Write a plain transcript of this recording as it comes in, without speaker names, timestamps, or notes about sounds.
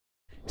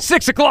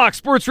6 o'clock,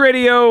 Sports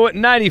Radio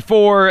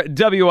 94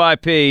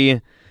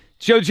 WIP.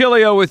 Joe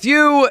Giglio with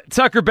you,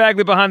 Tucker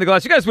Bagley behind the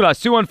glass. You guys with us,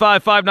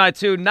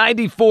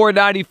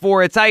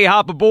 215-592-9494. It's how you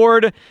hop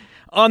aboard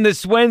on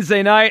this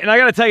Wednesday night. And I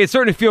got to tell you, it's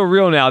starting to feel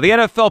real now. The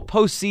NFL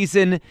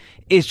postseason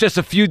is just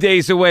a few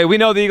days away. We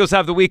know the Eagles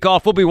have the week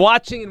off. We'll be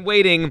watching and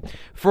waiting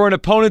for an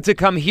opponent to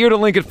come here to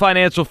Lincoln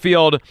Financial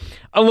Field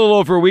a little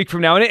over a week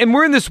from now. And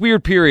we're in this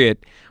weird period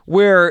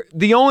where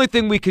the only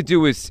thing we could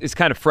do is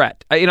kind of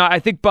fret. I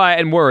think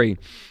and worry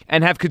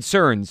and have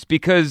concerns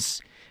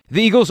because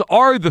the Eagles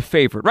are the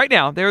favorite. Right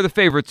now, they're the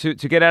favorite to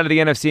get out of the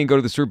NFC and go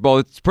to the Super Bowl.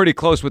 It's pretty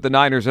close with the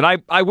Niners, and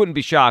I wouldn't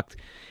be shocked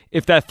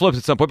if that flips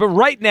at some point. But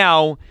right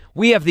now,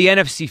 we have the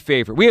NFC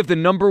favorite. We have the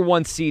number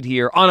one seed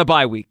here on a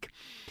bye week.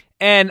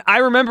 And I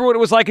remember what it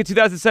was like in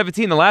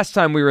 2017, the last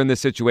time we were in this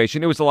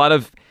situation. It was a lot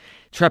of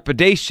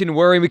trepidation,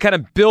 worry. We kind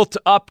of built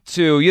up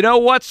to, you know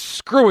what,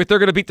 screw it, they're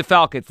going to beat the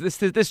Falcons.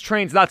 This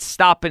train's not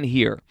stopping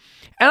here.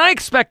 And I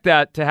expect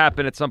that to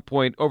happen at some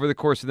point over the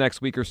course of the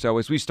next week or so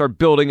as we start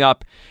building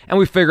up and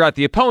we figure out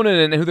the opponent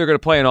and who they're going to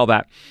play and all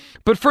that.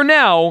 But for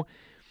now,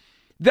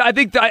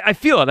 I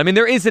feel it. I mean,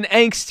 there is an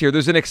angst here.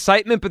 There's an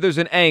excitement, but there's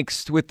an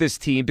angst with this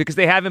team because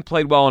they haven't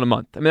played well in a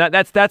month. I mean,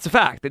 that's a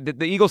fact.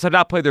 The Eagles have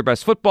not played their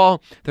best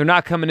football. They're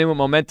not coming in with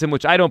momentum,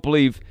 which I don't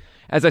believe,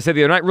 as I said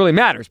the other night, really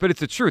matters. But it's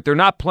the truth. They're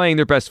not playing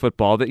their best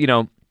football.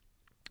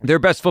 Their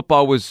best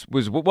football was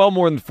well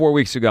more than 4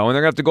 weeks ago, and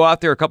they're going to have to go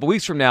out there a couple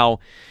weeks from now,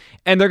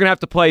 and they're going to have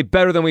to play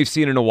better than we've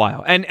seen in a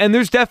while. And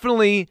there's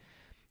definitely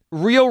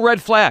real red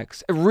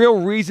flags,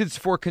 real reasons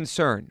for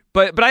concern.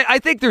 But I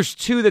think there's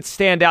two that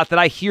stand out that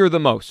I hear the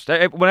most.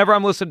 Whenever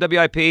I'm listening to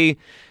WIP,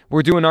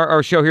 we're doing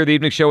our show here, the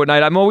evening show at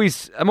night, I'm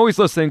always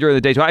listening during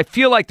the day. So I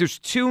feel like there's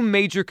two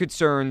major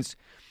concerns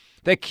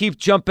that keep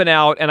jumping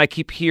out and I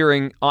keep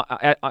hearing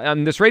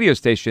on this radio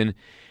station.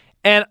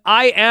 And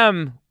I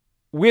am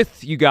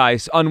with you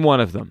guys on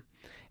one of them.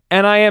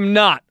 And I am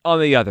not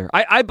on the other.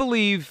 I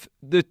believe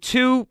the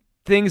two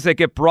things that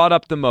get brought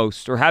up the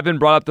most or have been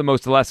brought up the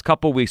most the last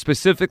couple of weeks,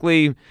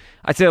 specifically,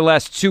 I'd say the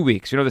last 2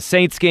 weeks. The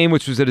Saints game,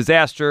 which was a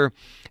disaster,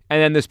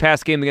 and then this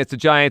past game against the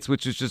Giants,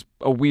 which was just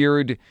a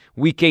weird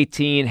Week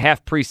 18,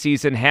 half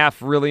preseason, half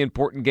really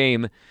important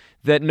game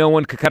that no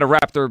one could kind of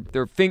wrap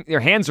their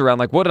hands around.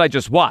 Like, what did I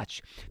just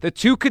watch? The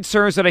two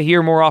concerns that I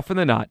hear more often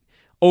than not,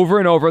 over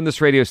and over on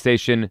this radio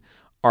station,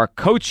 are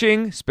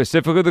coaching,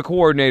 specifically the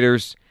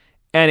coordinators,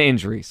 and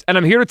injuries. And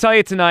I'm here to tell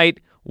you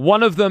tonight,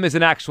 one of them is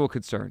an actual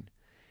concern.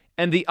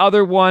 And the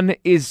other one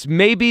is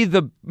maybe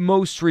the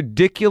most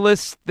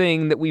ridiculous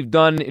thing that we've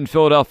done in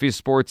Philadelphia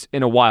sports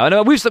in a while. I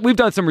know we've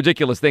done some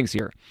ridiculous things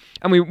here.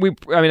 And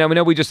I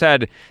know we just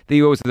had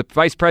the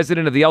vice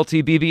president of the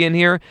LTBB in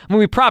here. I mean,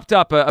 we propped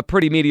up a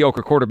pretty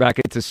mediocre quarterback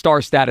into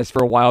star status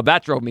for a while.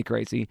 That drove me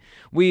crazy.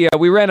 We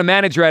ran a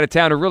manager out of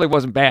town who really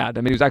wasn't bad.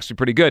 I mean, he was actually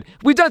pretty good.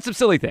 We've done some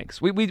silly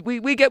things.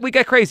 We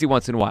get crazy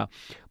once in a while.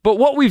 But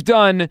what we've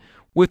done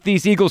with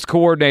these Eagles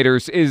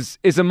coordinators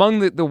is among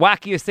the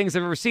wackiest things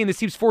I've ever seen. This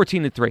team's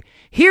 14-3.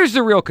 Here's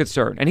the real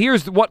concern, and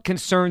here's what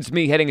concerns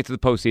me heading into the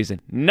postseason.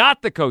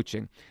 Not the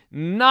coaching,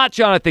 not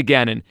Jonathan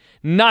Gannon,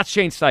 not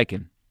Shane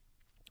Steichen.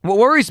 What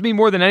worries me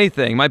more than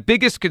anything, my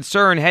biggest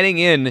concern heading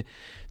in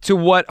to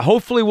what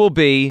hopefully will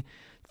be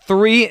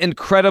 3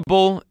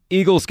 incredible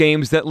Eagles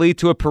games that lead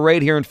to a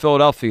parade here in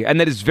Philadelphia, and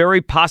that is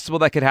very possible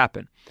that could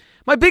happen.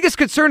 My biggest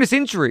concern is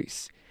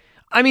injuries.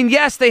 I mean,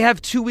 yes, they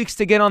have 2 weeks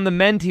to get on the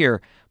mend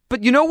here,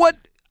 but you know what?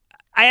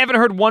 I haven't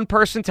heard one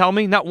person tell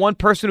me, not one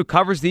person who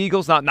covers the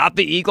Eagles, not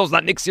the Eagles,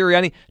 not Nick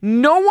Sirianni.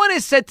 No one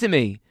has said to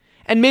me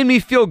and made me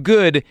feel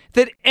good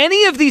that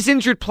any of these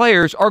injured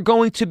players are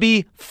going to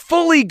be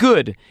fully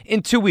good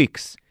in 2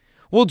 weeks.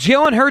 Will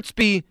Jalen Hurts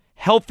be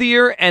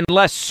healthier and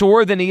less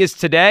sore than he is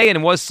today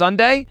and was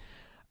Sunday?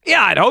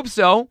 Yeah, I'd hope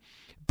so.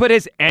 But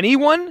has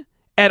anyone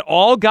at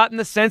all gotten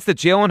the sense that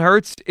Jalen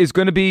Hurts is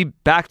going to be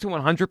back to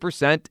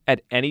 100%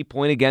 at any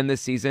point again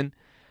this season?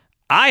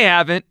 I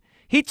haven't.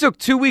 He took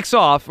 2 weeks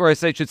off, or I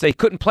should say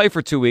couldn't play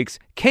for 2 weeks,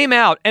 came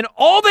out, and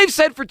all they've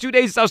said for 2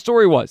 days is how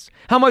story was,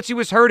 how much he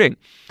was hurting.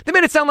 They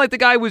made it sound like the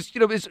guy was,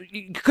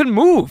 he couldn't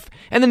move,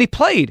 and then he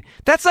played.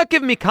 That's not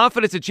giving me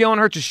confidence that Jalen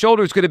Hurts'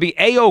 shoulder is going to be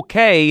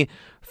A-okay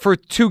for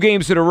 2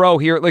 games in a row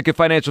here at Lincoln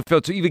Financial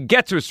Field to even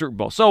get to a Super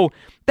Bowl. So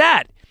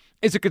that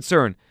is a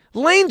concern.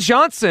 Lane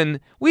Johnson,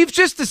 we've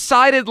just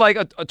decided like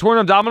a torn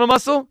abdominal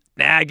muscle?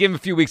 Nah, give him a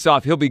few weeks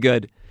off. He'll be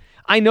good.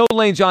 I know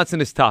Lane Johnson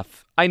is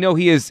tough. I know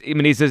he is. I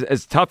mean, he's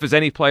as tough as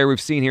any player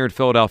we've seen here in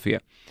Philadelphia.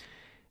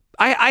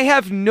 I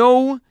have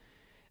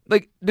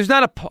there's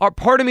not a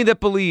part of me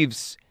that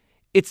believes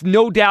it's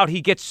no doubt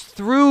he gets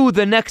through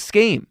the next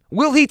game.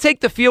 Will he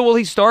take the field? Will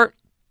he start?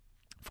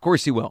 Of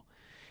course he will.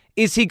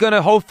 Is he going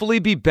to hopefully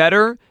be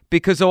better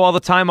because of all the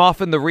time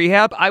off in the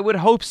rehab? I would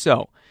hope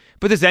so.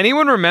 But does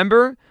anyone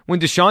remember when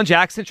Deshaun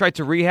Jackson tried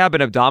to rehab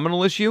an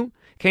abdominal issue,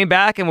 came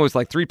back and was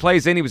like 3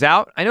 plays in, he was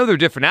out? I know they're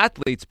different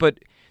athletes, but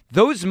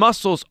those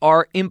muscles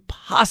are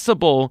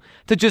impossible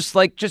to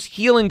just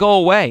heal and go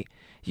away.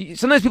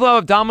 Sometimes people have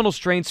abdominal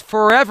strains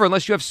forever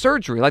unless you have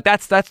surgery. Like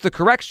that's the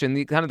correction,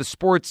 the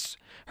sports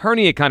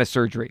hernia kind of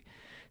surgery.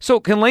 So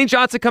can Lane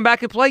Johnson come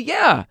back and play?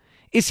 Yeah.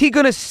 Is he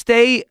going to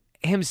stay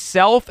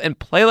himself and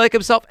play like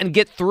himself and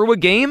get through a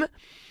game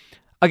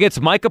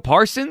against Micah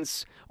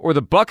Parsons or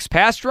the Bucs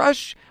pass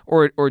rush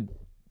or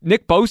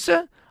Nick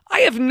Bosa?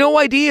 I have no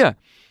idea.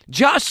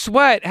 Josh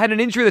Sweat had an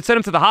injury that sent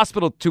him to the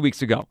hospital 2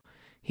 weeks ago.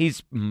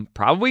 He's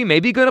probably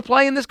maybe going to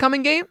play in this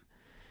coming game.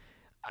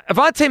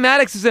 Avonte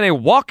Maddox is in a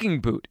walking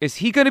boot. Is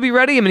he going to be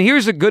ready? I mean,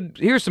 here's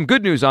some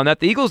good news on that.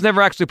 The Eagles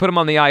never actually put him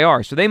on the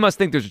IR, so they must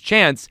think there's a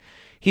chance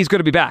he's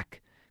going to be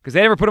back because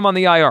they never put him on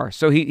the IR.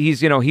 So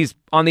he's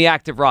on the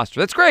active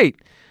roster. That's great.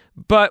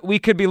 But we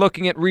could be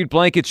looking at Reed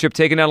Blankenship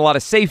taking down a lot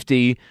of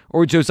safety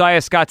or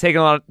Josiah Scott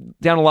taking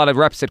down a lot of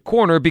reps at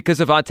corner because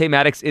Avonte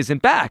Maddox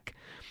isn't back.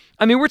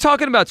 I mean, we're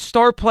talking about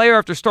star player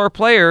after star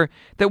player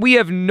that we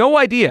have no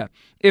idea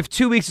if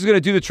 2 weeks is going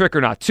to do the trick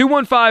or not.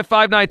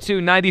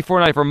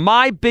 215-592-9494.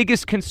 My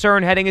biggest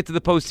concern heading into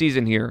the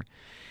postseason here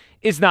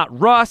is not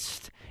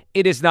rust.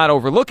 It is not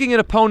overlooking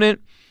an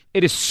opponent.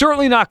 It is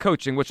certainly not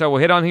coaching, which I will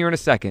hit on here in a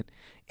second.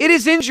 It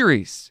is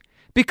injuries.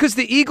 Because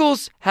the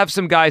Eagles have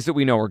some guys that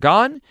we know are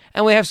gone,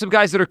 and we have some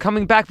guys that are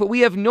coming back, but we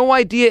have no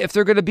idea if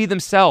they're going to be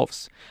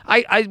themselves.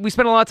 We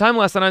spent a lot of time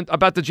last night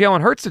about the Jalen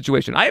Hurts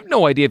situation. I have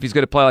no idea if he's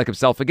going to play like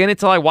himself again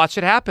until I watch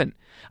it happen.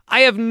 I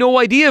have no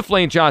idea if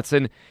Lane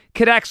Johnson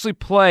could actually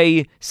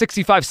play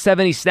 65,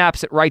 70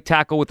 snaps at right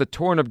tackle with a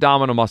torn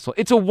abdominal muscle.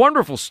 It's a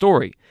wonderful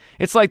story.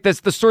 It's like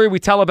the story we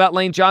tell about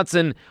Lane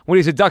Johnson when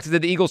he's inducted to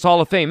the Eagles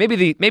Hall of Fame.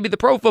 Maybe the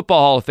Pro Football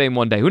Hall of Fame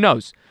one day. Who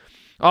knows?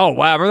 Oh,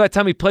 wow. Remember that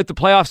time he played the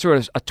playoffs through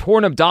a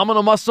torn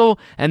abdominal muscle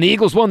and the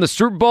Eagles won the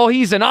Super Bowl?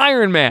 He's an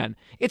Iron Man.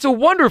 It's a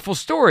wonderful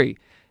story.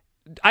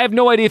 I have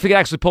no idea if he can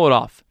actually pull it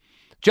off.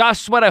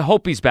 Josh Sweat, I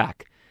hope he's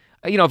back.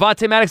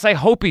 Avonte Maddox, I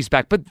hope he's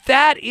back. But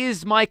that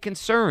is my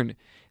concern.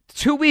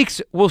 2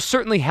 weeks will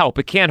certainly help.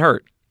 It can't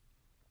hurt.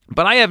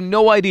 But I have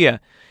no idea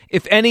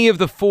if any of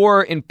the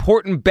four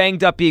important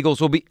banged-up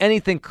Eagles will be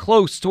anything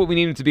close to what we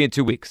need them to be in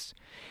 2 weeks.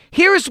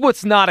 Here's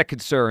what's not a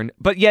concern,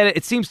 but yet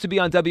it seems to be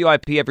on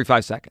WIP every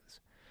 5 seconds.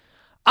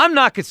 I'm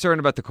not concerned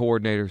about the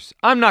coordinators.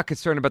 I'm not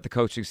concerned about the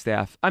coaching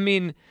staff. I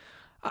mean,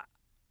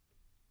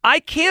 I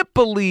can't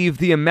believe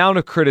the amount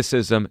of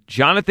criticism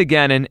Jonathan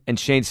Gannon and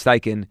Shane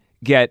Steichen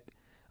get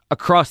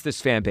across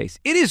this fan base.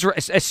 It is,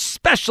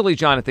 especially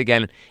Jonathan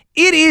Gannon,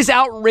 it is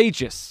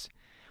outrageous.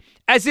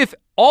 As if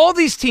all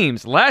these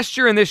teams last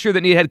year and this year that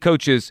need head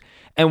coaches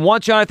and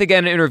want Jonathan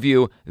Gannon to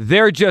interview,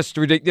 they're just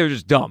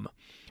dumb.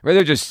 Right?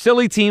 They're just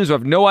silly teams who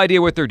have no idea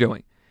what they're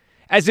doing.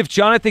 As if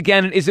Jonathan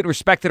Gannon isn't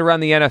respected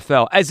around the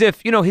NFL. As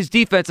if, his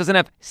defense doesn't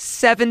have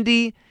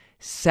 70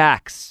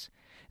 sacks.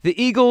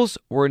 The Eagles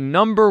were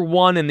number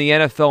 1 in the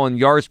NFL in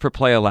yards per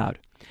play allowed.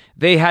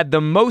 They had the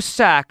most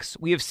sacks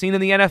we have seen in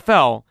the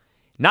NFL,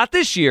 not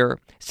this year,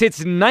 since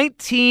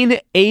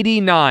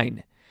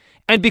 1989.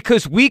 And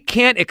because we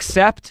can't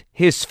accept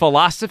his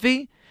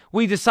philosophy,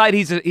 we decide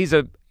he's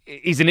an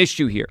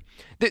issue here.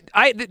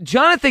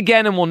 Jonathan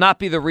Gannon will not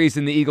be the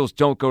reason the Eagles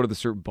don't go to the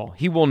Super Bowl.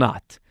 He will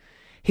not.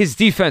 His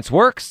defense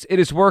works. It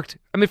has worked.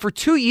 I mean, for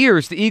 2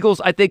 years, the Eagles,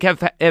 I think,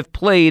 have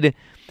played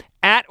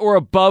at or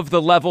above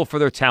the level for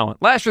their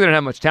talent. Last year, they didn't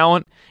have much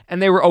talent,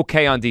 and they were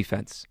okay on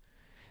defense.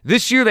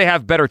 This year, they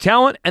have better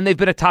talent, and they've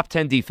been a top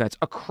 10 defense.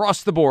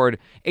 Across the board,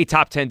 a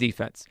top 10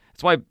 defense.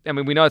 That's why,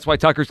 we know that's why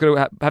Tucker's going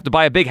to have to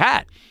buy a big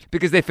hat,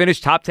 because they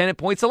finished top 10 in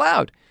points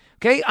allowed.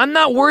 Okay? I'm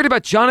not worried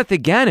about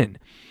Jonathan Gannon.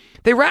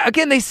 They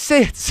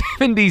say it's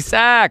 70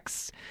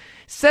 sacks.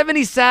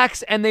 70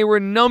 sacks, and they were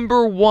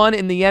number 1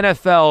 in the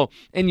NFL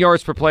in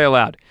yards per play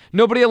allowed.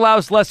 Nobody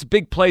allows less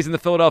big plays in the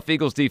Philadelphia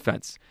Eagles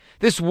defense.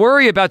 This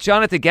worry about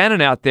Jonathan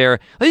Gannon out there,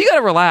 you got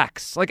to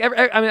relax.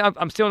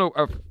 I'm stealing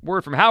a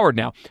word from Howard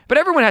now, but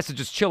everyone has to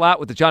just chill out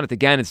with the Jonathan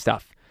Gannon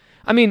stuff.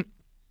 I mean,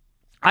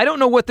 I don't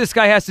know what this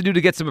guy has to do to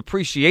get some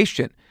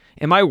appreciation.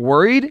 Am I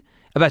worried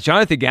about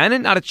Jonathan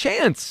Gannon? Not a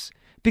chance,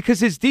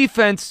 because his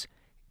defense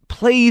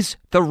plays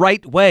the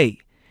right way.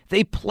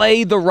 They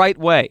play the right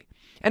way.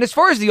 And as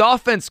far as the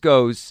offense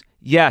goes,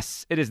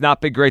 yes, it has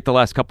not been great the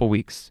last couple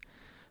weeks.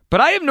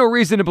 But I have no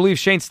reason to believe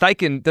Shane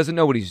Steichen doesn't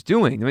know what he's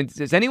doing. I mean,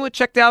 has anyone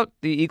checked out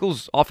the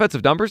Eagles'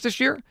 offensive numbers this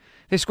year?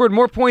 They scored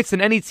more points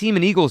than any team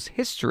in Eagles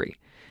history.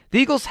 The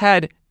Eagles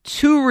had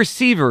 2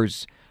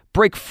 receivers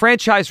break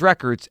franchise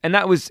records, and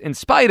that was in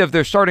spite of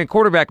their starting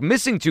quarterback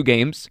missing 2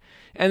 games.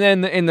 And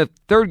then in the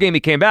third game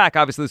he came back,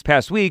 obviously this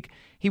past week,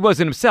 he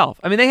wasn't himself.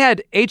 I mean, they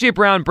had A.J.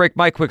 Brown break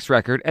Mike Quick's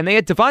record, and they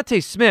had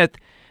Devontae Smith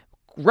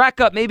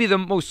rack up maybe the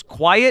most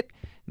quiet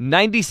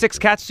 96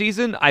 catch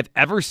season I've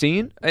ever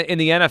seen in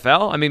the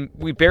NFL. I mean,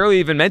 we barely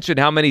even mentioned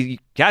how many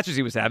catches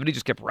he was having. He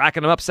just kept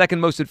racking them up,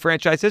 second most in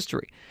franchise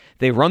history.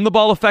 They run the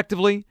ball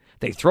effectively.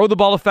 They throw the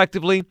ball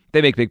effectively.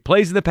 They make big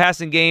plays in the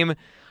passing game.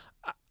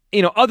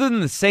 Other than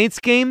the Saints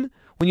game,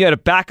 when you had a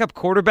backup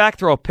quarterback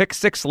throw a pick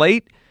 6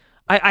 late,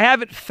 I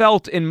haven't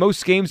felt in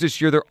most games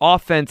this year their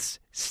offense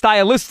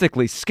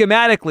stylistically,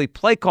 schematically,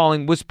 play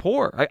calling was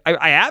poor.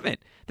 I haven't.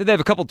 Did they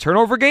have a couple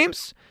turnover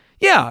games?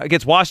 Yeah,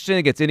 against Washington,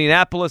 against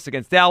Indianapolis,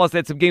 against Dallas. They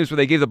had some games where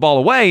they gave the ball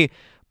away.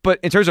 But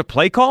in terms of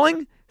play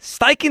calling,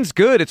 Steichen's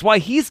good. It's why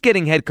he's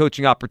getting head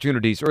coaching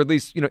opportunities, or at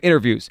least,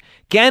 interviews.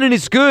 Gannon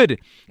is good.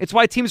 It's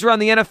why teams around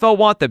the NFL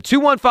want them.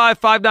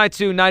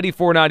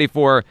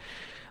 215-592-9494.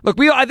 Look,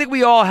 I think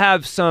we all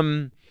have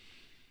some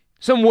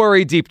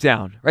worry deep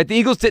down, right? The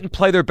Eagles didn't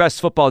play their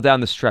best football down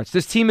the stretch.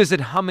 This team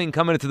isn't humming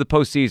coming into the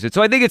postseason.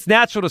 So I think it's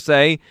natural to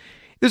say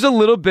there's a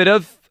little bit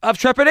of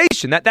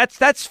trepidation.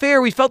 That's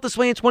fair. We felt this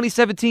way in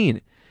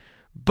 2017.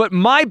 But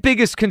my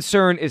biggest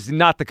concern is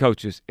not the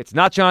coaches. It's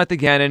not Jonathan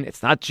Gannon.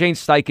 It's not Shane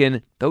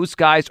Steichen. Those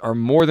guys are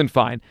more than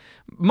fine.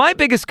 My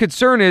biggest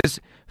concern is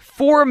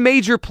 4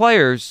 major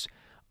players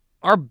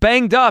are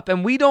banged up,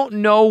 and we don't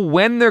know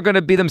when they're going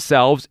to be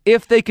themselves,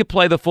 if they could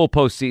play the full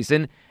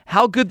postseason,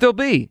 how good they'll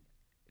be.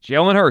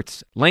 Jalen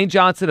Hurts, Lane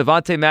Johnson,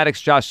 Avonte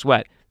Maddox, Josh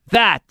Sweat.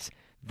 That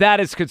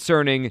is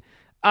concerning.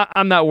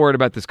 I'm not worried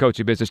about this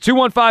coaching business.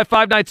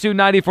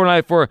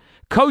 215-592-9494.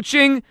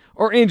 Coaching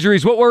or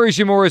injuries? What worries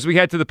you more as we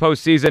head to the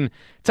postseason?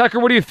 Tucker,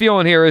 what are you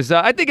feeling here?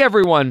 I think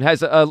everyone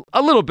has a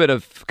little bit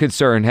of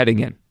concern heading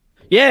in.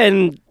 Yeah,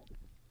 and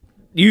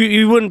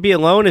you wouldn't be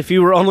alone if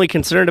you were only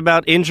concerned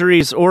about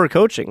injuries or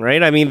coaching,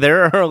 right? I mean,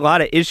 there are a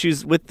lot of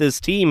issues with this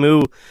team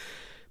who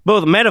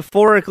both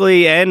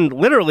metaphorically and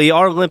literally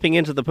are limping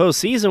into the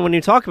postseason. When you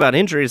talk about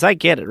injuries, I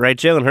get it, right?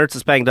 Jalen Hurts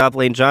is banged up.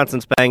 Lane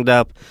Johnson's banged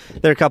up.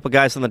 There are a couple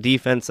guys on the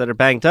defense that are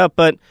banged up.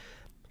 But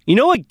you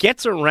know what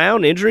gets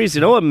around injuries?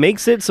 You know what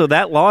makes it so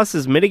that loss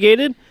is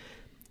mitigated?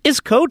 Is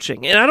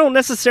coaching. And I don't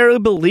necessarily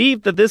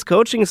believe that this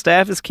coaching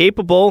staff is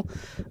capable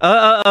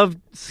of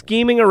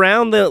scheming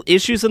around the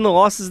issues and the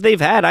losses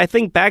they've had. I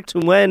think back to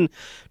when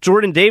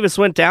Jordan Davis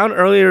went down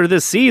earlier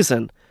this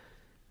season.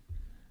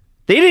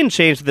 They didn't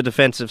change the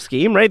defensive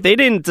scheme, right? They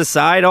didn't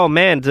decide,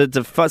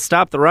 to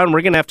stop the run,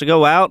 we're going to have to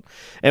go out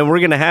and we're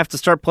going to have to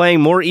start playing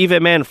more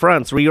even man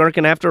fronts. We aren't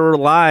going to have to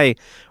rely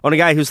on a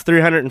guy who's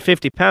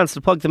 350 pounds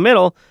to plug the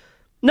middle.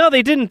 No,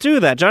 they didn't do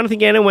that. Jonathan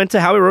Gannon went to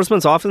Howie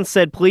Roseman's office and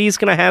said, please,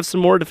 can I have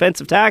some more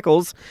defensive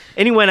tackles?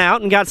 And he went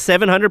out and got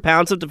 700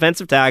 pounds of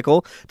defensive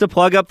tackle to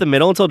plug up the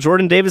middle until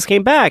Jordan Davis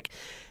came back.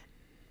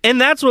 And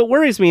that's what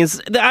worries me.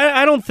 Is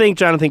I don't think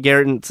Jonathan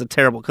Garrett's a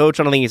terrible coach.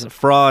 I don't think he's a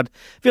fraud.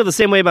 I feel the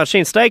same way about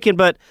Shane Steichen,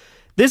 but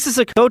this is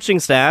a coaching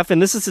staff, and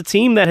this is a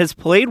team that has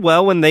played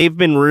well when they've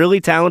been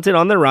really talented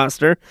on their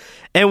roster.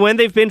 And when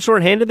they've been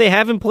shorthanded, they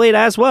haven't played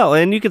as well.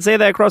 And you can say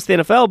that across the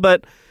NFL,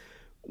 but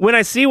when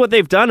I see what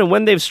they've done and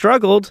when they've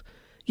struggled,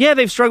 yeah,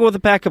 they've struggled with a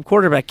backup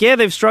quarterback. Yeah,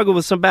 they've struggled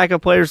with some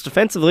backup players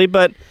defensively,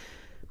 but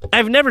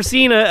I've never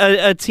seen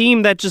a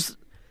team that just,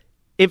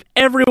 if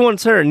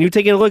everyone's hurt, and you're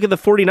taking a look at the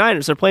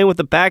 49ers, they're playing with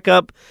the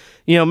backup,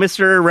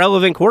 Mr.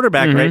 Irrelevant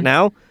quarterback right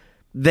now.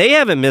 They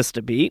haven't missed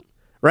a beat,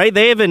 right?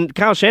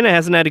 Kyle Shanahan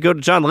hasn't had to go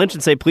to John Lynch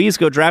and say, please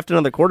go draft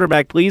another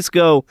quarterback. Please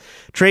go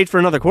trade for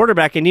another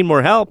quarterback. I need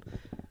more help.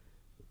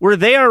 Where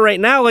they are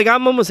right now,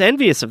 I'm almost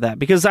envious of that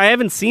because I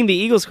haven't seen the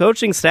Eagles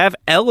coaching staff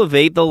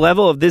elevate the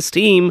level of this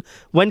team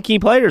when key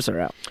players are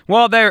out.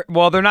 Well, they're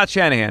not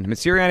Shanahan. I mean,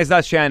 Sirianni's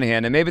not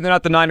Shanahan, and maybe they're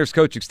not the Niners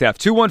coaching staff.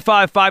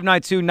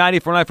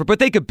 215-592-9494, but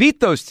they could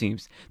beat those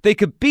teams. They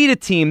could beat a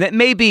team that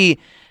maybe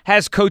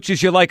has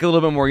coaches you like a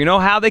little bit more. You know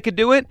how they could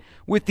do it?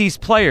 With these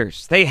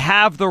players. They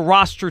have the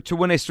roster to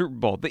win a Super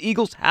Bowl. The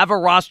Eagles have a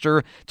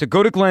roster to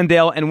go to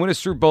Glendale and win a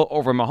Super Bowl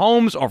over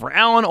Mahomes, over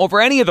Allen,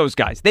 over any of those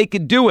guys. They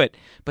could do it,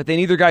 but they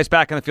need their guys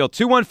back on the field.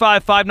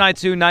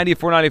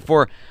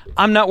 215-592-9494.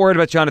 I'm not worried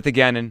about Jonathan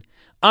Gannon.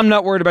 I'm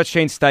not worried about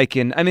Shane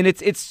Steichen. I mean,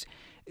 it's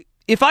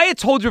if I had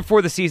told you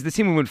before the season the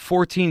team would win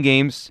 14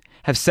 games,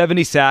 have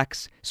 70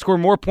 sacks, score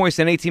more points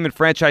than any team in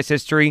franchise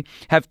history,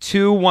 have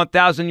 2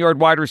 1,000-yard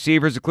wide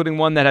receivers, including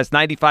one that has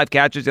 95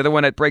 catches, the other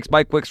one that breaks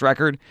Mike Quick's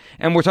record,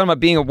 and we're talking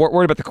about being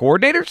worried about the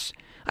coordinators?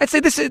 I'd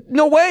say this is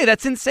no way.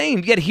 That's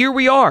insane. Yet here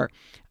we are.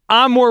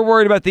 I'm more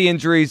worried about the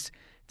injuries.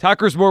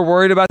 Tucker's more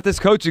worried about this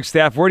coaching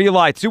staff. Where do you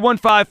lie?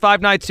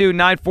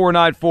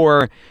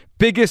 215-592-9494.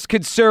 Biggest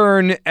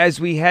concern as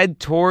we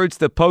head towards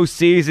the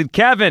postseason.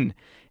 Kevin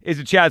is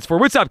a Chad's for.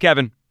 What's up,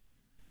 Kevin?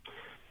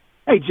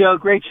 Hey, Joe,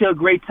 great show,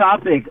 great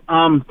topic.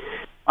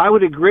 I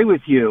would agree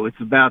with you.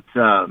 It's about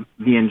the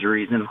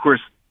injuries. And, of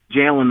course,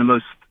 Jalen, the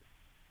most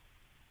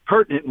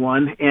pertinent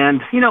one.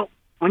 And,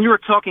 when you were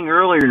talking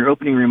earlier in your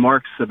opening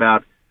remarks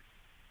about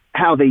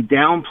how they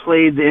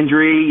downplayed the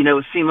injury,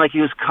 it seemed like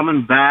he was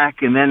coming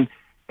back. And then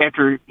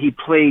after he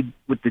played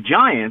with the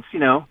Giants, he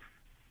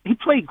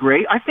played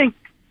great. I think,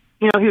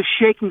 he was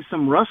shaking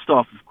some rust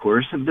off, of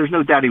course. And there's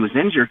no doubt he was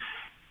injured.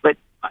 But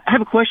I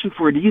have a question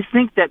for you. Do you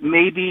think that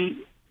maybe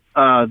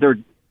they're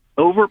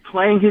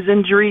overplaying his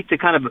injury to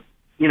kind of,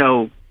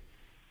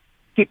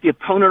 keep the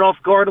opponent off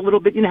guard a little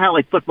bit? You know how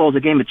football is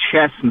a game of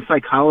chess and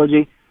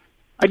psychology.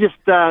 I just,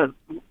 ask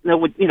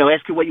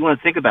you what you want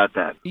to think about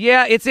that.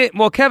 Yeah,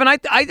 well, Kevin, I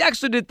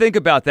actually did think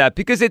about that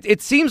because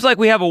it seems like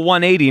we have a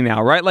 180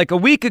 now, right? Like a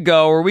week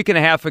ago or a week and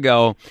a half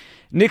ago,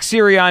 Nick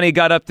Sirianni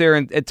got up there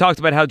and talked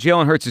about how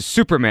Jalen Hurts is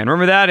Superman.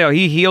 Remember that?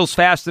 He heals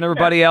faster than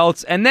everybody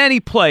else. And then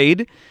he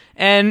played,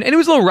 and it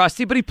was a little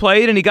rusty, but he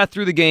played and he got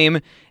through the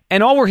game.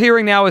 And all we're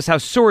hearing now is how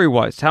sore he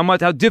was, how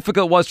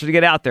difficult it was for him to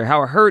get out there,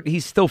 how hurt he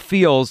still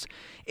feels.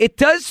 it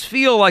does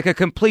feel like a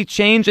complete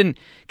change. And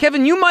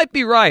Kevin, you might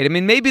be right. I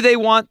mean, maybe they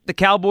want the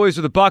Cowboys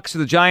or the Bucs or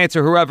the Giants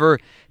or whoever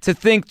to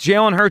think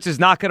Jalen Hurts is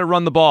not going to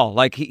run the ball.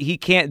 Like he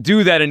can't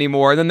do that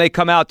anymore. And then they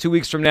come out 2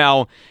 weeks from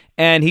now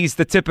and he's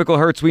the typical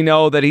Hurts. We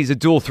know that he's a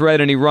dual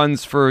threat and he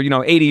runs for,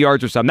 80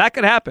 yards or something. That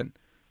could happen.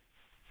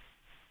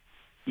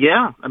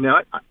 Yeah, I mean,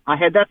 I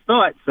had that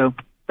thought, so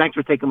thanks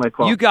for taking my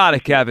call. You got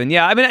it, Kevin.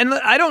 Yeah, I mean, and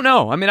I don't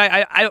know. I mean,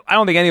 I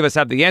don't think any of us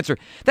have the answer.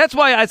 That's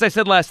why, as I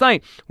said last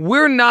night,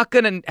 we're not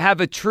going to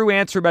have a true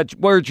answer about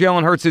where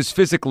Jalen Hurts is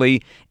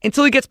physically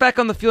until he gets back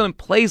on the field and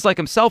plays like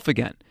himself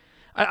again.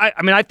 I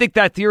mean, I think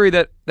that theory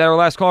that our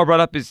last caller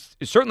brought up is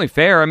certainly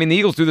fair. I mean, the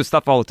Eagles do this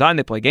stuff all the time.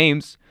 They play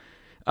games.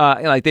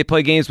 Like they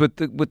play games with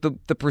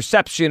the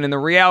perception and the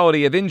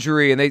reality of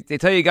injury, and they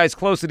tell you guys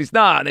close that he's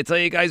not, and they tell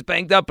you guys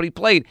banged up but he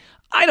played.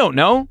 I don't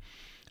know.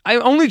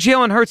 Only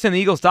Jalen Hurts and the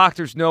Eagles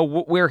doctors know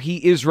where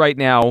he is right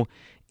now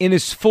in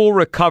his full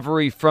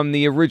recovery from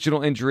the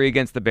original injury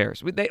against the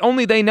Bears.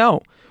 They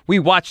know. We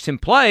watched him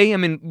play. I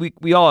mean,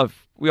 we all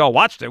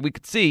watched it. We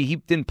could see he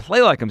didn't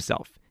play like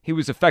himself. He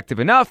was effective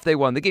enough. They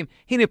won the game.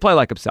 He didn't play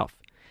like himself.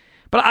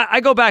 But I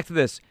go back to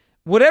this.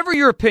 Whatever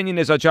your opinion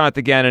is on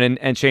Jonathan Gannon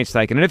and Shane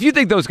Steichen, and if you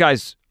think those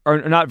guys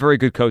are not very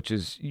good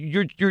coaches,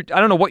 I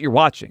don't know what you're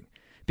watching,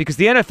 because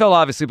the NFL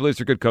obviously believes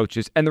they're good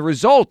coaches, and the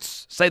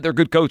results say they're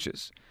good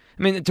coaches.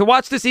 I mean, to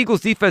watch this Eagles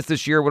defense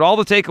this year with all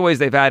the takeaways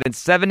they've had and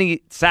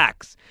 70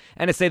 sacks,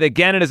 and to say that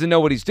Gannon doesn't know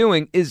what he's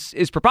doing is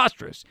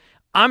preposterous.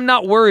 I'm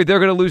not worried they're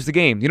going to lose the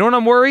game. You know what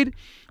I'm worried?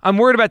 I'm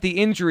worried about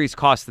the injuries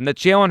cost them, that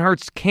Jalen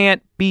Hurts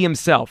can't be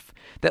himself,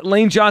 that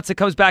Lane Johnson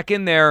comes back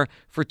in there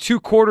for 2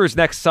 quarters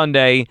next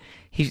Sunday.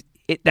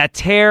 That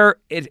tear,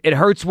 it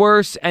hurts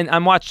worse, and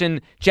I'm watching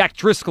Jack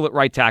Driscoll at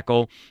right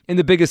tackle in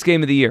the biggest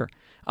game of the year.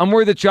 I'm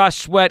worried that Josh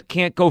Sweat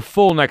can't go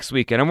full next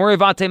weekend. I'm worried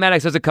Avonte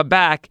Maddox doesn't come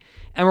back,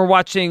 and we're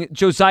watching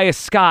Josiah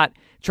Scott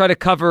try to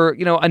cover,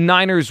 a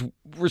Niners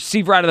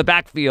receiver out of the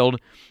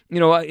backfield,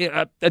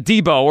 a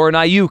Debo or an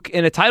Ayuk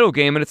in a title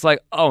game, and it's like,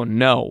 oh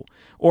no.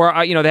 Or,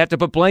 they have to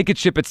put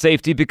Blankenship at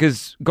safety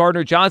because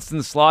Gardner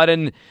Johnson's slot,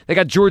 and they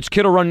got George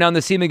Kittle running down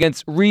the seam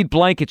against Reed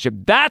Blankenship.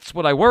 That's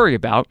what I worry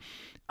about.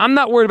 I'm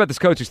not worried about this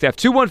coaching staff.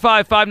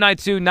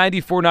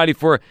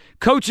 215-592-9494.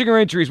 Coaching or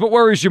injuries, what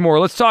worries you more?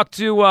 Let's talk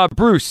to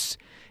Bruce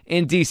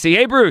in D.C.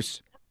 Hey,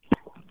 Bruce.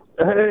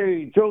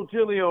 Hey, Joe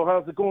Giglio,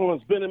 how's it going?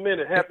 It's been a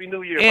minute. Happy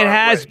New Year. It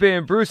has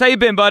been. Bruce, how you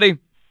been, buddy?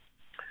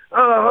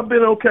 I've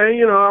been okay.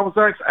 I was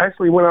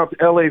actually went out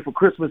to L.A. for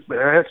Christmas, but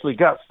I actually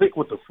got sick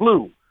with the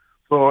flu.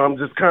 So I'm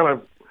just kind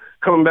of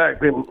coming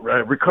back and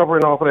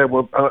recovering off of that.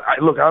 Well,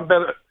 look, I'm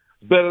better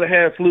to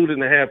have flu than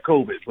to have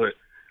COVID, but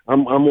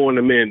I'm on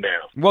the mend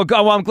now. Well,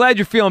 I'm glad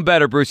you're feeling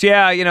better, Bruce.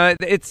 Yeah, I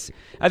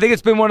think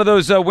it's been one of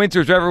those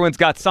winters where everyone's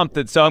got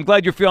something. So I'm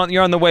glad you're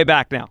on the way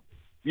back now.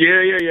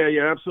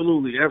 Yeah,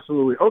 absolutely.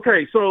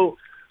 Okay, so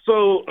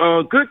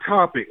good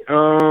topic.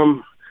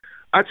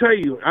 I tell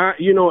you, I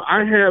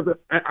have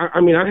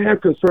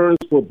concerns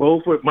for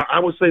both. I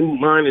would say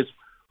mine is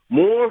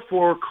more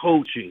for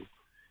coaching,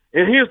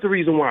 and here's the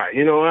reason why.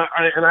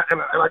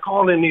 I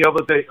called in the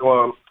other day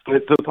to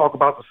talk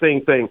about the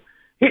same thing.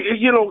 If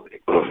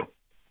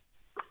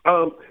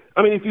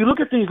you look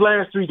at these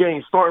last 3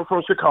 games, starting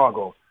from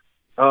Chicago,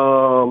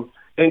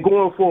 and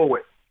going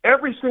forward,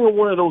 every single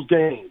one of those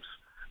games,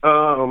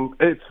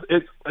 it's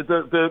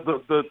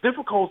the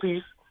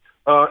difficulties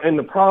and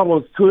the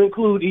problems, to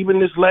include even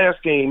this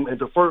last game in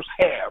the first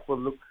half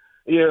of of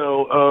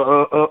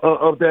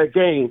that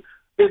game.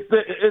 It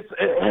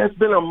has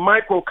been a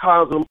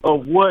microcosm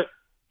of what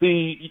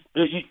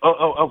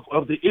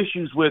of the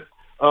issues with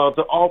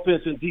the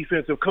offense and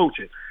defensive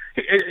coaching.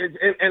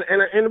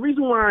 And the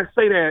reason why I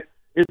say that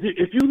is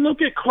if you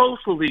look at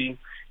closely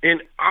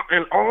in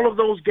all of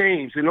those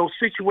games and those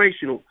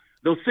situational,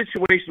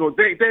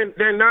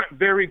 they're not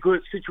very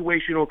good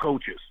situational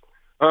coaches.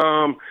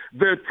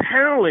 The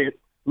talent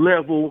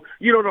level,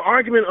 the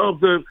argument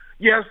of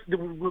yes,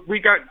 we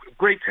got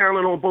great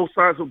talent on both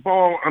sides of the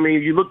ball. I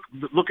mean, you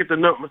look at the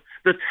numbers.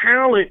 The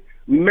talent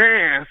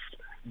masks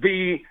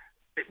the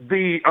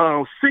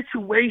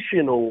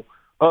situational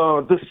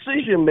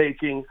decision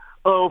making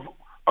of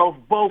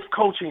both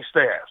coaching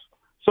staffs.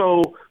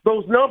 So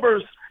those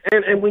numbers,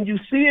 and when you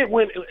see it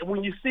when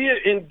you see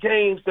it in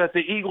games that the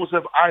Eagles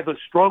have either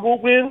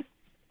struggled with,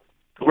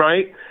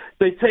 right?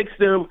 It takes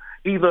them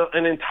either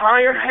an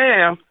entire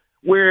half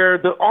where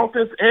the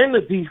offense and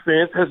the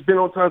defense has been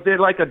on time. They're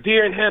like a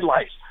deer in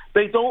headlights.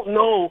 They don't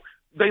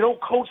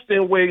coach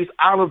their ways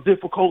out of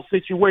difficult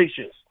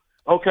situations.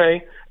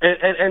 Okay,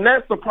 and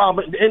that's the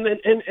problem. And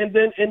then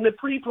in the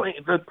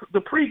pregame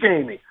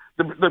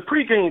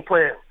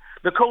plan,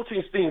 the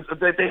coaching teams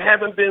that they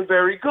haven't been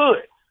very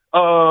good.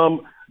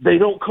 They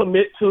don't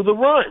commit to the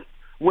run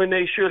when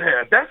they should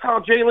have. That's how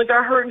Jalen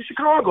got hurt in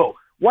Chicago.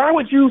 Why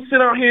would you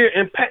sit out here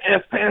and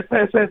pass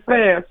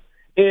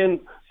in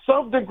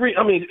sub-degree?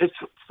 I mean, it's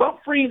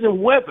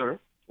sub-freezing weather,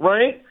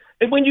 right?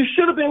 And when you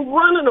should have been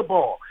running the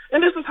ball.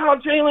 And this is how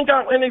Jalen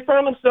got, and they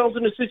found themselves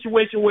in a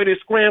situation where they're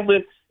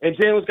scrambling, and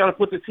Jalen's got to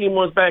put the team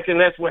on his back, and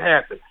that's what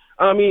happened.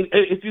 I mean,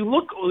 if you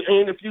look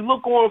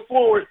going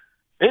forward,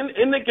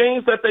 in the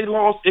games that they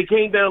lost, it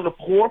came down to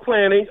poor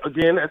planning.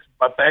 Again, that's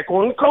back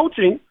on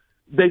coaching.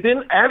 They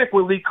didn't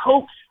adequately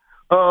coach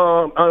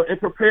and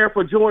prepare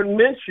for Jordan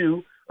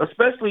Minshew,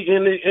 especially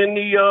in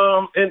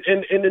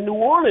the New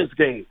Orleans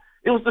game.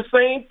 It was the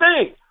same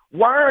thing.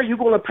 Why are you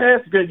going to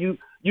pass? Because you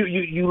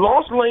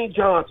lost Lane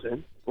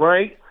Johnson,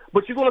 right?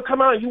 But you're going to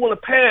come out and you want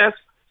to pass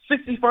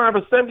 65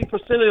 or 70%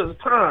 of the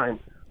time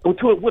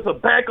with a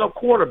backup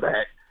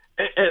quarterback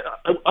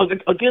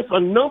against a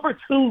number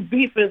 2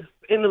 defense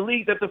in the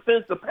league that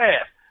defends the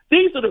pass.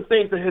 These are the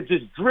things that have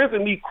just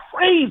driven me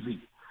crazy,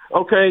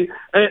 okay?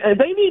 And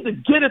they need to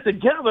get it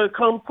together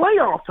come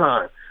playoff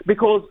time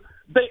because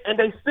they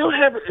still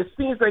have it. It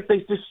seems like they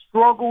just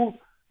struggle.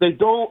 They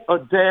don't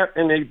adapt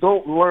and they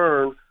don't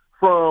learn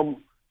from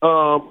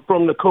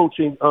the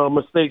coaching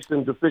mistakes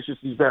and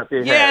deficiencies that they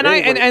have. Yeah,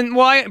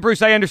 and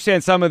Bruce, I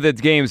understand some of the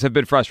games have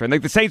been frustrating.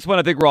 Like the Saints one,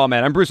 I think we're all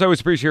mad. I'm Bruce. I always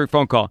appreciate your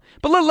phone call.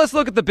 But let's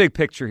look at the big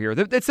picture here.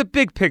 It's a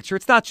big picture.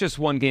 It's not just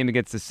one game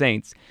against the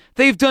Saints.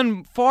 They've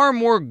done far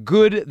more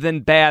good than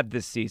bad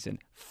this season.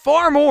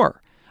 Far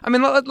more. I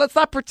mean, let's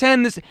not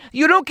pretend this.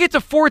 You don't get to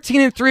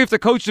 14-3 if the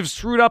coaches have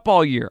screwed up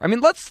all year. I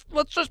mean, let's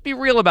just be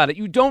real about it.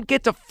 You don't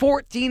get to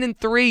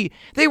 14-3.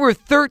 They were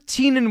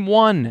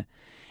 13-1.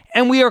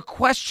 And we are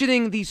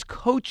questioning these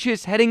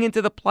coaches heading into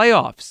the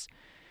playoffs.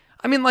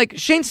 I mean, like,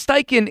 Shane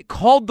Steichen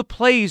called the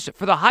plays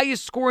for the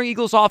highest scoring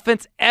Eagles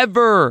offense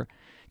ever.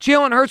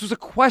 Jalen Hurts was a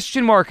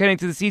question mark heading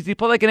to the season. He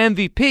played like an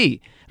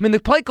MVP. I mean,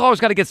 the play caller's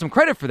got to get some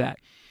credit for that.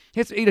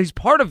 He's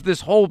part of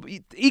this whole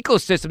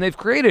ecosystem they've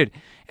created.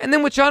 And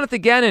then with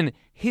Jonathan Gannon,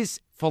 his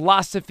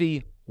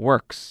philosophy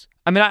works.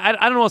 I mean, I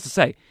don't know what else to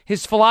say.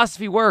 His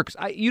philosophy works.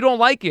 You don't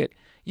like it.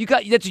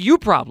 That's a you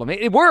problem.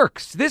 It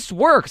works. This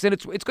works, and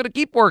it's going to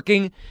keep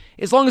working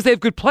as long as they have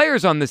good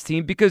players on this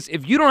team. Because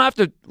if you don't have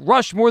to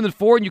rush more than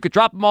 4 and you could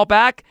drop them all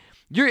back,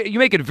 you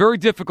make it very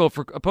difficult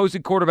for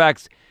opposing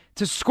quarterbacks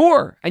to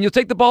score, and you'll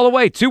take the ball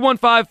away.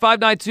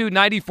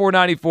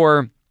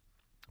 215-592-9494.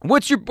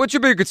 What's your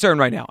bigger concern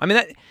right now? I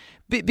mean,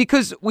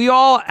 because we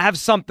all have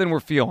something we're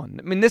feeling.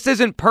 I mean, this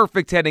isn't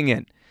perfect heading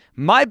in.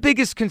 My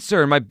biggest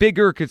concern, my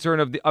bigger concern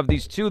of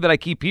these two that I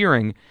keep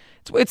hearing,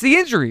 it's the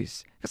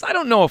injuries. Because I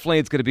don't know if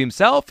Lane's going to be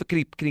himself.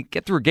 Can he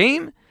get through a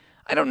game?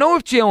 I don't know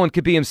if Jalen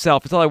could be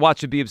himself until I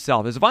watch him be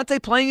himself. Is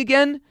Avonte playing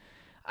again?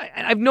 I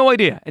have no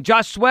idea. And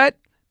Josh Sweat,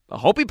 I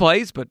hope he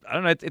plays, but I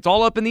don't know. It's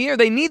all up in the air.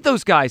 They need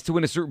those guys to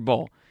win a Super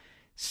Bowl.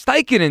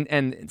 Steichen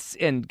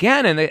and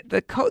Gannon,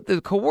 the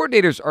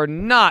coordinators are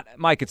not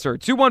my concern.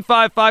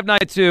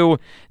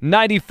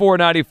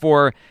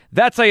 215-592-9494.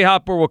 That's how you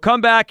hop board. We'll come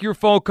back, your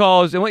phone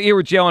calls, and we'll hear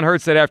what Jalen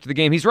Hurts said after the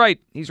game. He's right.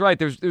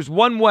 There's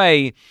one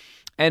way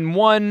and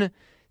only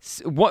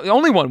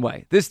one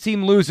way this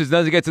team loses,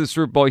 doesn't get to the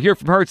Super Bowl. Hear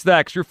from Hurts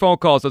next. Your phone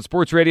calls on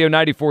Sports Radio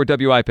 94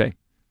 WIP.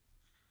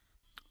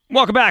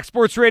 Welcome back,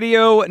 Sports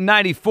Radio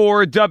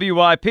 94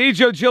 WIP.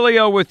 Joe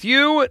Giglio with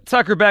you.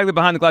 Tucker Bagley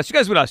behind the glass. You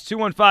guys with us.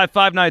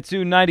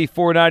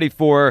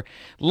 215-592-9494.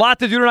 Lot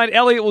to do tonight.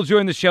 Elliot will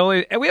join the show.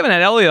 We haven't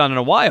had Elliot on in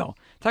a while.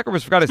 Tucker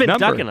almost forgot his number. He's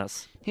been ducking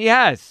us. He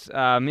has.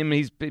 I mean,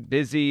 he's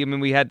busy. I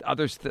mean, we had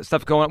other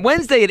stuff going on.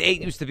 Wednesday at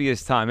 8 used to be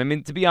his time. I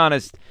mean, to be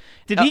honest.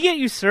 Did he get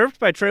usurped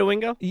by Trey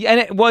Wingo? Yeah,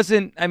 and it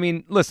wasn't. I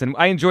mean, listen,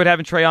 I enjoyed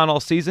having Trey on all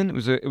season. It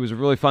was a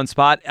really fun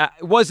spot.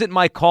 It wasn't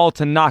my call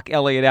to knock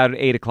Elliot out at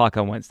 8 o'clock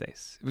on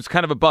Wednesdays. It was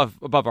kind of above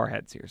our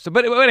heads here. So,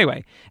 but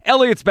anyway,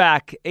 Elliot's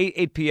back,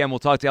 8 p.m. We'll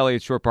talk to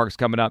Elliot Short Parks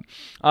coming up.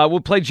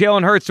 We'll play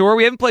Jalen Hurts or.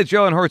 We haven't played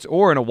Jalen Hurts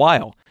or in a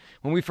while.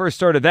 When we first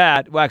started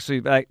that, well,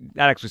 actually, that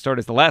actually started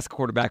as the last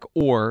quarterback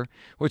or,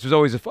 which was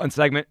always a fun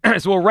segment.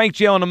 So we'll rank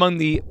Jalen among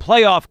the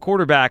playoff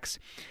quarterbacks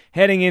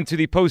heading into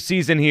the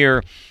postseason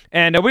here.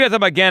 And we got to talk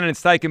about Gannon and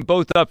Steichen,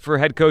 both up for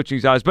head coaching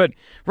jobs. But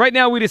right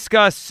now we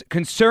discuss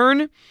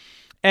concern.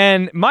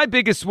 And my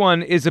biggest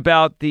one is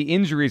about the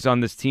injuries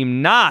on this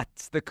team, not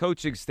the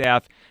coaching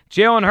staff.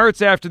 Jalen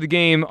Hurts, after the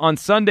game on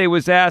Sunday,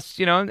 was asked,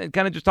 kind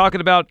of just talking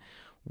about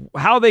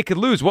how they could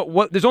lose.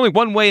 What there's only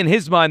one way in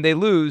his mind they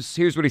lose.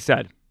 Here's what he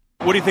said.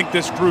 What do you think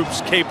this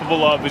group's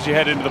capable of as you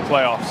head into the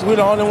playoffs? We're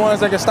the only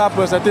ones that can stop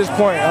us at this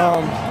point.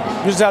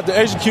 We just have to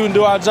execute and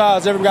do our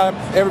jobs.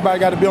 Everybody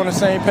got to be on the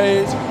same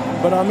page.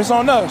 But it's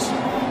on us.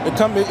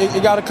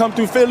 It got to come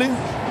through Philly,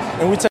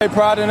 and we take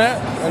pride in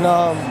that. And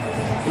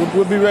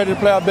we'll be ready to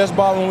play our best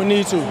ball when we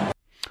need to.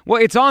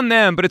 Well, it's on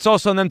them, but it's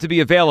also on them to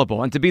be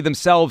available and to be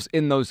themselves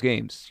in those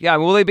games. Yeah,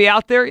 will they be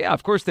out there? Yeah,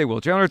 of course they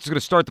will. Jalen Hurts is going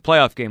to start the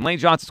playoff game. Lane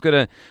Johnson's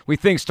going to, we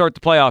think, start the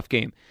playoff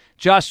game.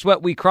 Josh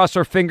Sweat, we cross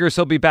our fingers,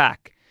 he'll be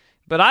back.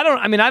 But I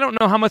don't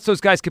know how much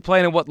those guys could play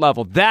and at what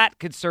level. That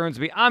concerns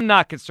me. I'm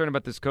not concerned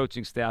about this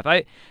coaching staff.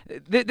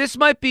 This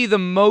might be the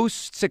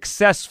most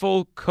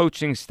successful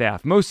coaching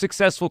staff, most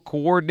successful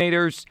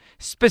coordinators,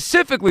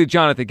 specifically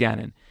Jonathan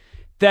Gannon,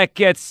 that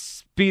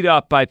gets beat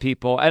up by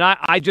people. And I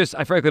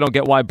frankly don't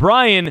get why.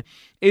 Brian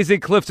is in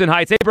Clifton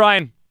Heights. Hey,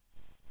 Brian.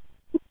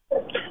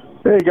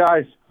 Hey,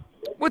 guys.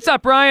 What's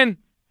up, Brian?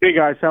 Hey,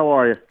 guys. How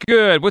are you?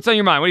 Good. What's on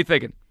your mind? What are you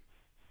thinking?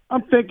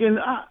 I'm thinking,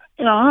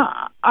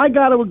 I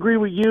got to agree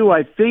with you.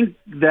 I think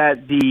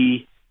that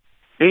the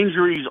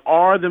injuries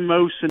are the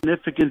most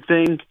significant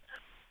thing.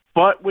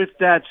 But with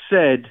that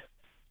said,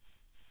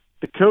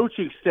 the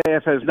coaching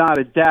staff has not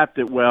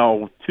adapted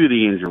well to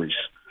the injuries.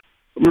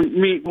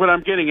 What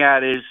I'm getting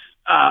at is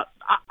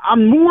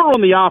I'm more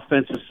on the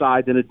offensive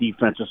side than the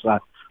defensive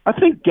side. I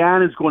think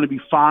Gannon's going to be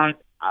fine.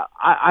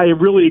 I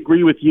really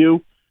agree with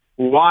you.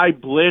 Why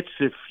blitz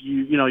if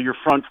your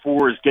front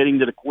four is getting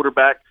to the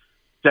quarterback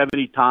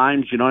 70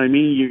 times? You know what I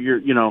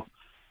mean?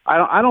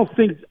 I don't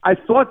think. I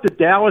thought the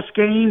Dallas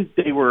game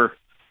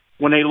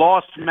when they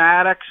lost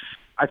Maddox,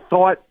 I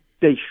thought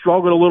they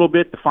struggled a little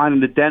bit to find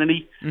an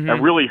identity. That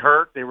really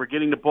hurt. They were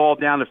getting the ball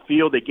down the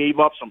field. They gave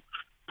up some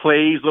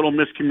plays, little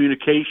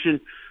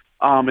miscommunication,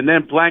 and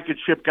then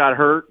Blankenship got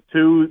hurt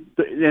too,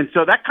 and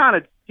so that kind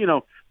of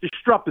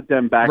disrupted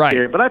them back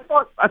there. But I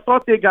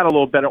thought they got a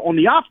little better on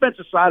the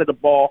offensive side of the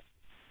ball.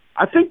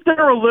 I think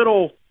they're a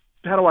little.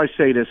 How do I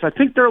say this? I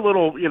think they're a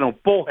little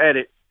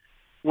bullheaded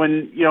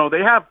when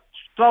they have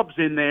subs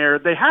in there.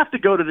 They have to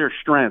go to their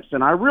strengths,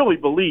 and I really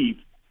believe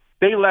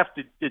they left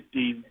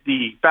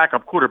the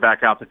backup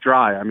quarterback out to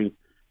dry. I mean,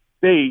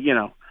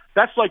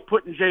 that's like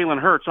putting Jalen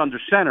Hurts under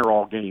center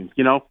all game.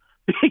 You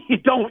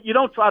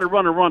don't try to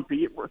run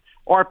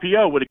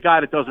RPO with a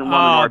guy that doesn't run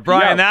an RPO.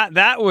 Brian,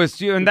 that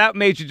was you, and that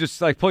made you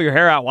just like pull your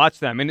hair out. Watch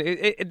them, and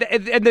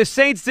the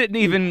Saints didn't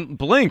even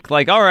blink.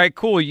 Like, all right,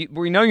 cool.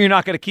 We know you're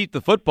not going to keep the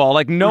football.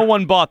 Like, no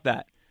one bought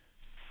that.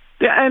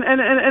 Yeah,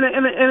 and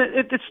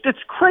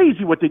it's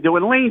crazy what they do.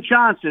 And Lane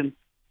Johnson,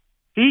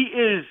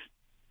 he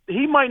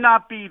might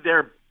not be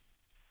their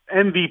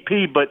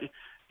MVP, but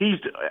he's,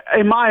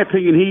 in my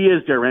opinion, he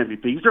is their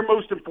MVP. He's their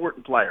most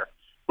important player.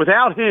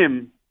 Without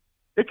him,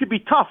 it could be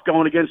tough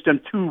going against them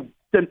two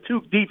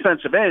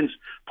defensive ends,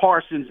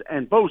 Parsons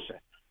and Bosa.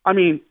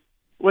 And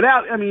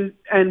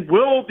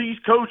will these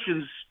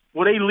coaches,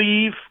 will they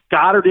leave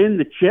Goddard in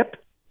the chip?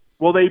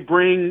 Will they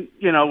bring,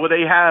 will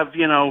they have,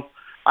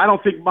 I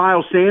don't think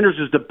Miles Sanders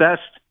is the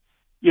best,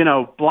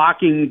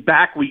 blocking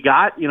back we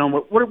got.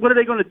 What are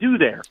they going to do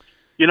there?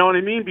 You know what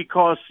I mean?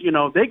 Because,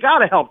 they got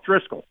to help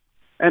Driscoll.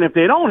 And if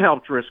they don't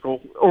help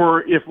Driscoll,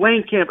 or if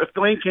Lane can't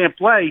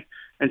play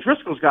and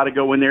Driscoll's got to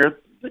go in there,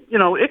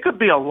 it could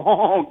be a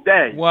long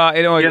day. Well,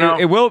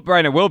 it will,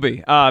 Brian. It will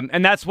be,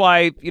 and that's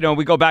why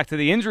we go back to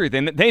the injury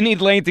thing. They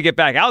need Lane to get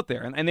back out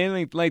there, and they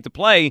need Lane to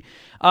play.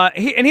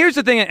 And here's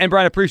the thing, and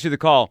Brian, I appreciate the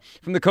call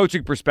from the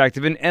coaching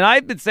perspective, and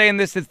I've been saying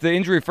this since the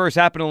injury first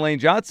happened to Lane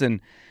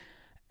Johnson,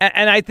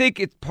 and I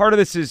think part of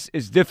this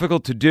is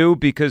difficult to do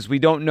because we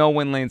don't know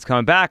when Lane's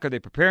coming back. Are they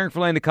preparing for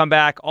Lane to come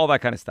back? All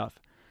that kind of stuff.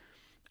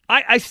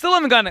 I still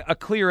haven't gotten a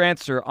clear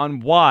answer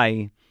on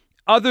why.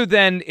 Other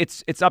than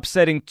it's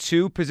upsetting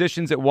two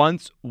positions at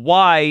once,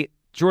 why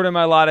Jordan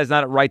Mailata is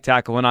not at right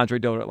tackle and Andre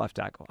Dillard at left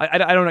tackle. I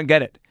don't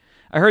get it.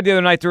 I heard the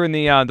other night during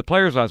the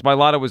Players' Lounge,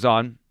 Mailata was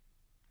on,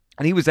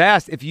 and he was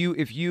asked if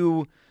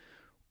you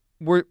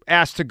were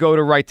asked to go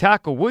to right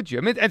tackle, would you?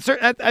 I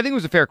think it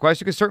was a fair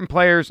question because certain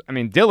players,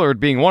 Dillard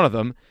being one of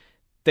them,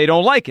 they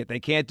don't like it. They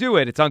can't do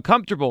it. It's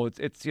uncomfortable.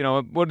 It's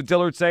what did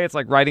Dillard say? It's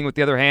like writing with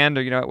the other hand,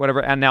 or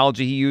whatever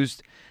analogy he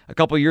used a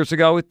couple of years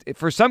ago.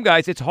 For some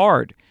guys, it's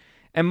hard.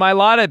 And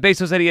Mailata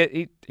basically said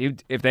he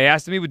if they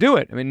asked him, he would do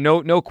it.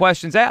 No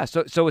questions asked.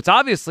 So it's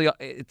obviously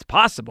it's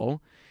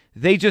possible.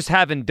 They just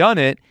haven't done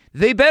it.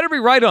 They better be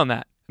right on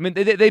that.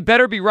 They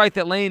better be right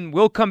that Lane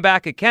will come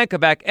back and can come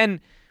back. And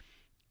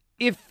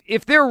if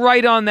they're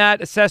right on that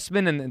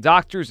assessment and the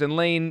doctors and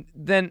Lane,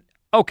 then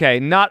okay,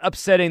 not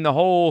upsetting the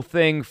whole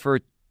thing for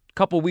a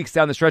couple weeks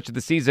down the stretch of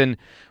the season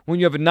when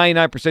you have a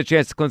 99%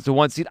 chance to clinch the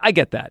one seed. I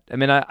get that.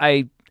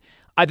 I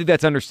think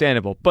that's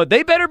understandable. But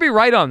they better be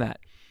right on that.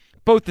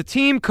 Both the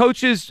team,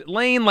 coaches,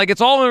 Lane,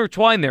 it's all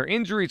intertwined there.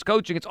 Injuries,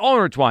 coaching, it's all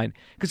intertwined.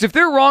 Because if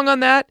they're wrong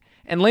on that,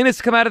 and Lane has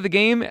to come out of the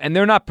game, and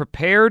they're not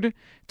prepared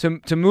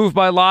to move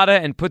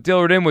Mailata and put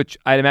Dillard in, which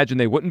I'd imagine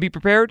they wouldn't be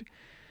prepared,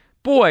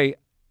 boy,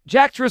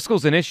 Jack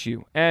Driscoll's an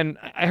issue. And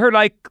I heard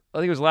I think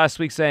it was last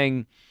week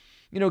saying,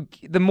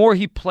 the more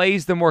he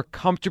plays, the more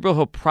comfortable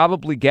he'll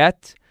probably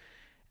get.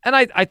 And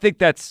I think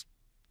that's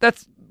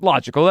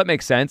logical. That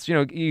makes sense.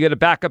 You get a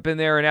backup in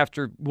there, and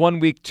after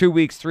 1 week, 2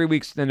 weeks, 3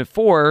 weeks, then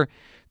 4,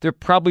 they're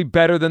probably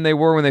better than they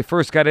were when they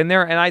first got in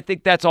there, and I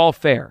think that's all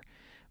fair.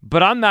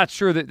 But I'm not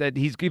sure that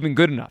he's even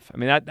good enough.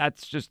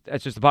 That's just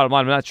the bottom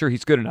line. I'm not sure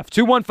he's good enough.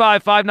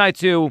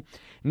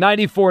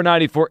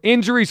 215-592-9494.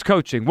 Injuries,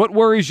 coaching. What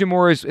worries you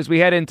more as we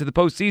head into the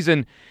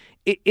postseason?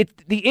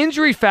 The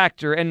injury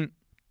factor, and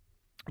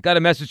I got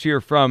a message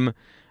here from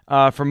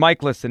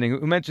Mike listening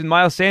who mentioned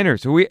Miles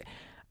Sanders. We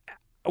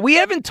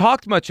haven't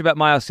talked much about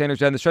Miles Sanders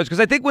down the stretch because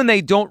I think when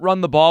they don't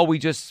run the ball, we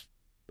just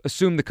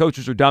assume the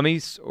coaches are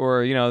dummies,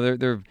 or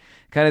they're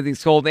kind of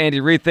this old Andy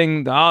Reid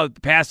thing,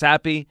 pass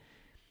happy.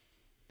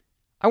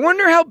 I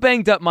wonder how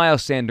banged up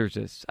Miles Sanders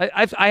is.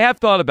 I have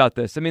thought about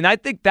this. I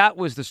think that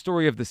was the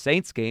story of the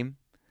Saints game.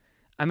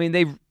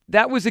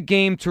 That was a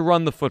game to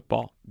run the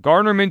football.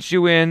 Gardner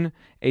Minshew in,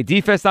 a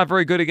defense not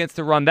very good against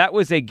the run. That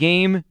was a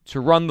game to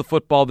run the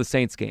football, the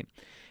Saints game.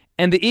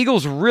 And the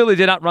Eagles really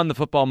did not run the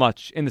football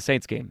much in the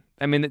Saints game.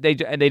 I mean, they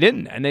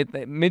didn't. And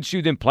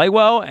Minshew didn't play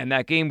well, and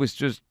that game was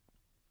just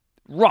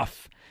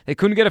rough. They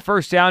couldn't get a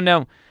first down.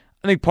 Now,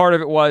 I think part of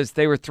it was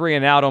they were 3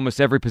 and out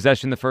almost every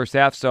possession in the first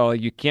half, so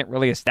you can't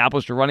really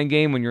establish a running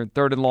game when you're in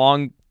 3rd and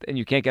long and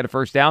you can't get a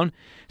first down.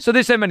 So they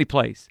just had many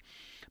plays.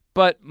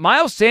 But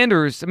Miles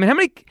Sanders, I mean, how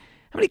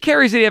many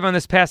carries did he have on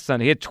this past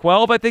Sunday? He had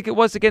 12, I think it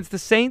was, against the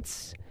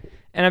Saints.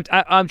 And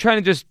I'm trying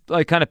to just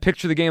like kind of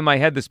picture the game in my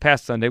head this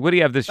past Sunday. What do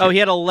you have this year? Oh, he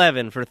had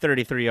 11 for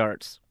 33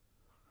 yards.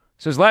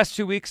 So his last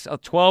 2 weeks,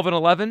 12 and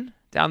 11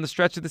 down the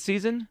stretch of the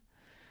season.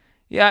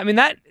 Yeah, I mean,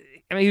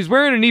 he was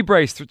wearing a knee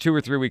brace 2 or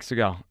 3 weeks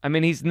ago. I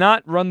mean, he's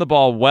not run the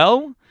ball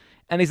well,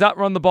 and he's not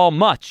run the ball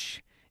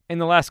much in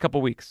the last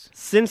couple weeks.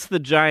 Since the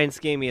Giants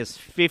game, he has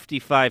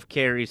 55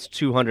 carries,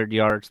 200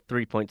 yards,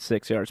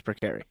 3.6 yards per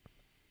carry.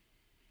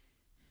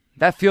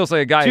 That feels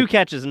like a guy... 2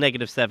 catches,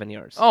 -7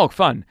 yards. Oh,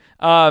 fun.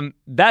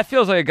 That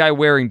feels like a guy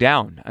wearing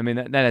down. I mean,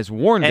 that has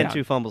worn down. And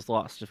 2 fumbles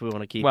lost, if we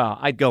want to keep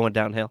going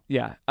downhill.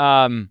 Yeah.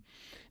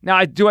 Now,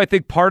 I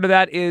think part of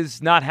that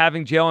is not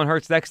having Jalen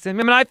Hurts next to him.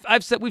 I mean,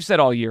 we've said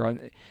all year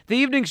on the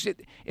evening.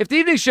 If the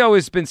evening show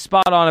has been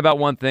spot on about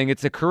one thing,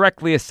 it's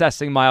correctly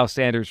assessing Miles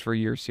Sanders for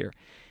years here.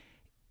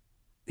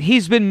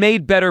 He's been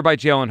made better by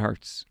Jalen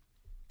Hurts.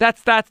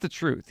 That's the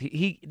truth.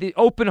 The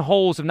open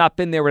holes have not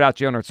been there without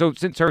Jalen Hurts. So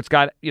since Hurts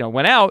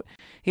went out,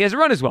 he hasn't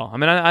run as well. I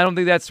mean, I don't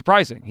think that's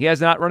surprising. He has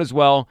not run as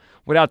well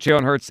without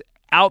Jalen Hurts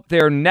out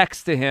there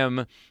next to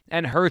him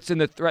and Hurts in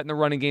the threat in the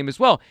running game as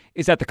well.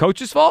 Is that the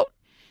coach's fault?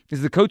 Is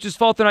it the coach's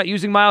fault they're not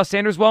using Miles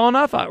Sanders well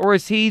enough? Or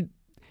is he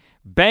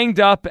banged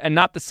up and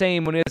not the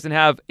same when he doesn't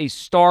have a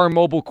star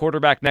mobile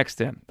quarterback next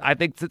to him? I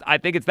think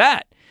it's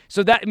that.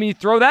 So you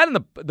throw that in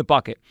the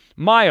bucket.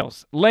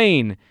 Miles,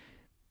 Lane,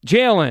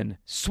 Jalen,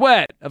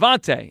 Sweat,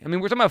 Avonte. I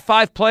mean, we're talking about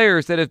 5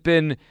 players that have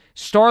been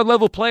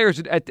star-level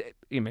players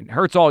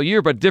Hurts all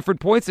year, but different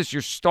points this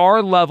year.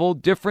 Star-level,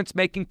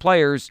 difference-making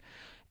players.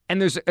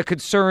 And there's a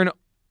concern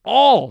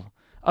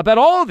about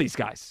all of these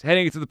guys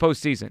heading into the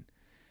postseason.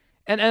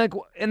 And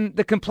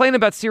the complaint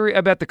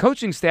about the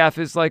coaching staff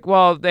is like,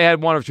 well, they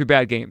had 1 or 2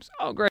 bad games.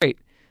 Oh, great.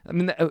 I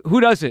mean,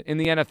 who does it in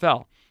the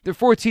NFL? They're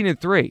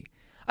 14-3.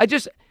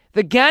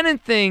 The Gannon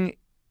thing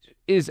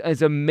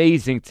is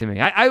amazing to me.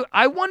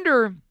 I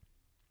wonder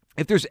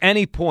if there's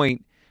any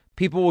point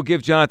people will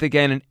give Jonathan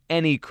Gannon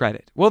any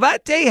credit. Will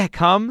that day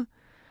come?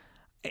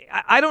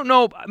 I don't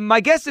know.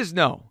 My guess is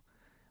no.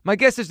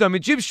 I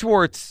mean, Jim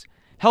Schwartz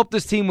helped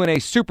this team win a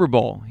Super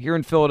Bowl here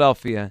in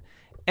Philadelphia.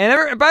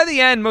 And by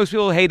the end, most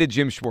people hated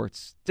Jim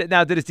Schwartz.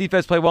 Now, did his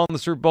defense play well in the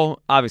Super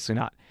Bowl? Obviously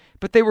not.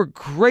 But they were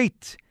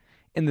great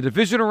in the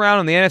divisional round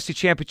and the NFC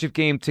Championship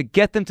game to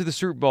get them to the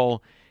Super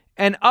Bowl.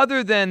 And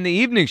other than the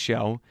evening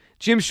show,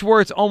 Jim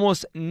Schwartz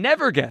almost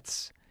never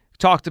gets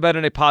talked about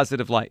in a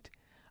positive light.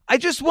 I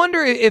just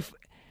wonder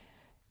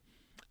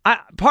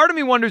part of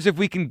me wonders if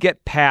we can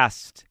get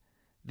past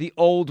the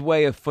old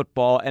way of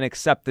football and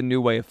accept the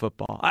new way of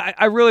football.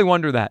 I really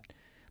wonder that.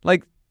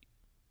 Like,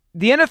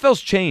 the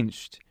NFL's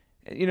changed.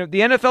 You know,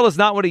 the NFL is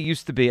not what it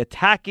used to be.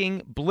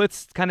 Attacking,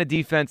 blitz kind of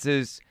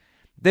defenses,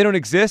 they don't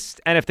exist.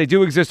 And if they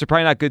do exist, they're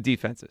probably not good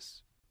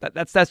defenses.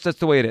 That's just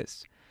the way it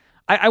is.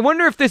 I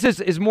wonder if this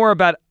is more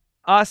about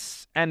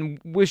us and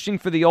wishing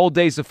for the old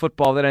days of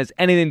football than has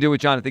anything to do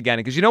with Jonathan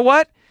Gannon. Because you know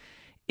what?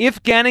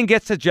 If Gannon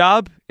gets a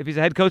job, if he's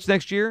a head coach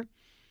next year,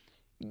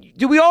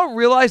 do we all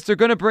realize they're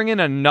going to bring in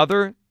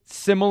another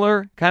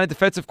similar kind of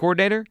defensive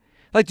coordinator?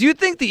 Like, do you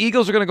think the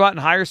Eagles are going to go out and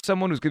hire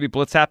someone who's going to be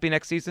blitz happy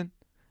next season?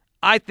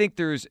 I think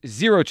there's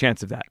 0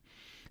 chance of that.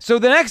 So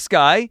the next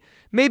guy,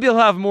 maybe he'll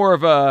have more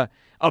of a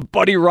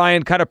Buddy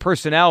Ryan kind of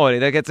personality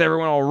that gets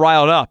everyone all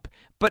riled up.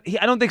 But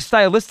I don't think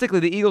stylistically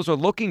the Eagles are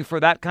looking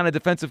for that kind of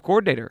defensive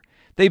coordinator.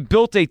 They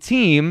built a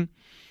team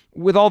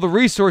with all the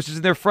resources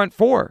in their front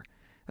 4.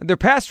 Their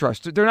pass rush.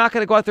 They're not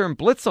going to go out there and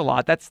blitz a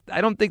lot.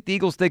 I don't think the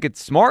Eagles think it's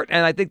smart,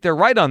 and I think they're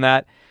right on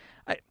that.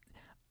 Do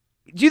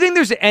you think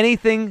there's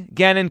anything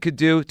Gannon could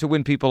do to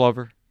win people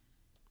over?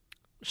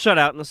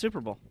 Shutout in the Super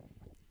Bowl.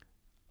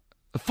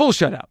 A full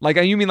shutout. Like,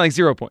 you mean like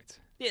 0 points?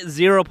 Yeah,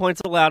 0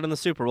 points allowed in the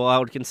Super Bowl. I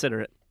would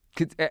consider it.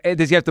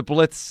 Does he have to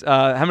blitz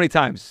how many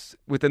times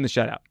within the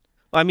shutout?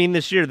 I mean,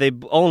 this year they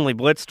only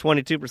blitzed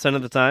 22%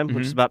 of the time,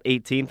 which is about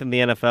 18th in the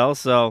NFL.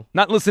 So,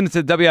 not listening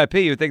to WIP,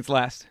 you think it's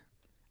last?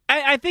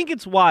 I think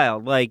it's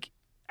wild. Like,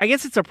 I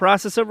guess it's a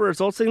process over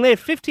results thing. They had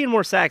 15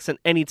 more sacks than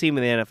any team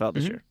in the NFL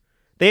this year.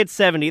 They had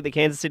 70. The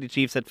Kansas City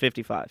Chiefs had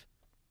 55.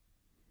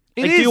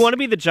 Do you want to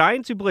be the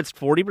Giants who blitzed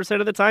 40%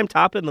 of the time,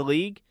 top in the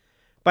league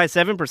by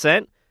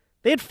 7%?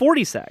 They had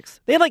 40 sacks.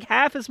 They had like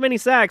half as many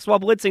sacks while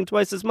blitzing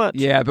twice as much.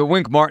 Yeah, but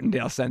Wink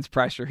Martindale sends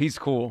pressure. He's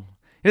cool.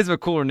 He doesn't have a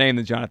cooler name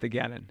than Jonathan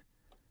Gannon.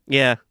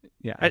 Yeah.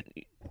 Yeah.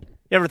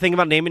 You ever think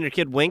about naming your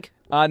kid Wink?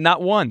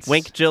 Not once.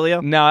 Wink Giglio?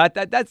 No,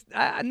 that's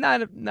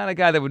not a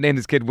guy that would name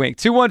his kid Wink.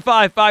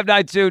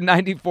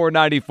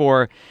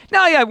 215-592-9494.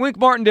 No, yeah, Wink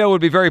Martindale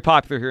would be very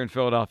popular here in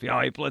Philadelphia.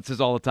 Oh, he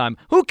blitzes all the time.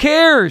 Who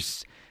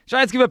cares?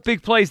 Giants give up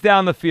big plays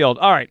down the field.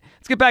 All right,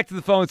 let's get back to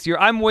the phones here.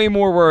 I'm way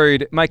more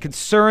worried. My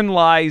concern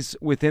lies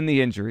within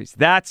the injuries.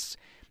 That's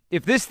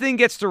if this thing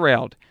gets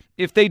derailed,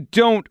 if they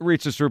don't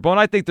reach the Super Bowl, and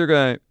I think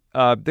they're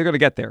gonna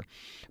get there,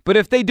 but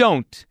if they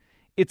don't,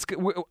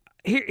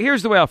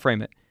 here's the way I'll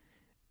frame it.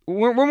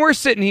 When we're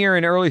sitting here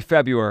in early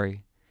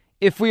February,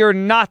 if we are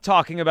not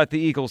talking about the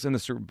Eagles in the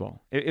Super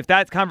Bowl, if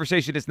that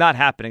conversation is not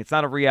happening, it's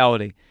not a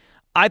reality,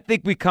 I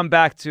think we come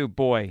back to,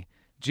 boy,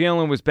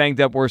 Jalen was banged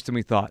up worse than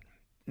we thought.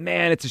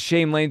 Man, it's a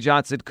shame Lane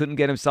Johnson couldn't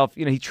get himself,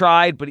 he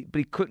tried, but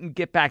he couldn't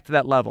get back to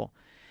that level.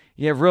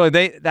 Yeah, really,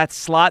 that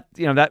slot,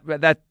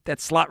 that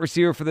slot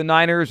receiver for the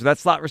Niners or that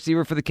slot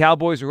receiver for the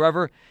Cowboys or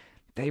whoever,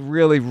 they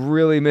really,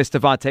 really missed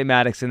Avonte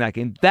Maddox in that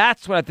game.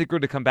 That's what I think we're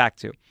going to come back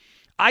to.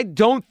 I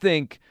don't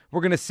think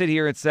we're going to sit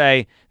here and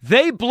say,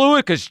 they blew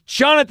it because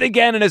Jonathan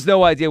Gannon has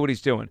no idea what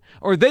he's doing.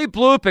 Or they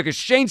blew it because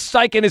Shane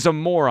Steichen is a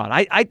moron.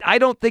 I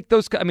don't think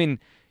those,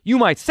 you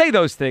might say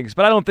those things,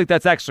 but I don't think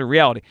that's actually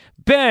reality.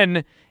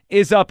 Ben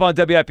is up on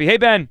WIP. Hey,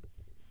 Ben.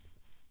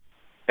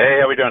 Hey,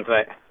 how we doing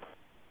tonight?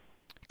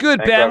 Good,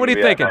 Thanks, Ben. What are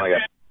you thinking?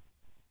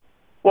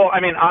 Well,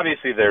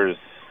 obviously there's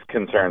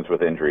concerns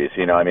with injuries.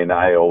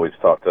 I always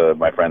talk to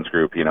my friends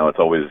group. It's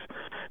always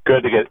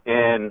good to get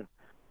in,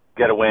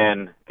 get a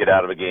win, get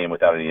out of a game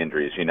without any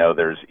injuries.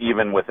 There's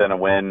even within a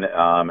win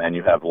and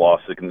you have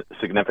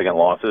significant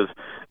losses,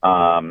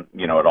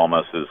 it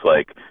almost is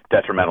like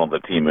detrimental to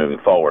the team moving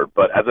forward.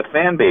 But as a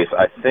fan base,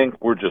 I think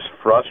we're just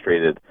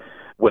frustrated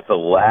with the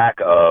lack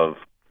of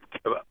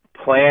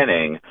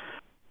planning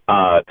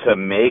to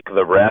make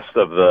the rest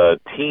of the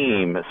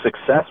team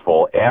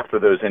successful after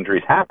those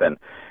injuries happen.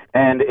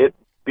 And it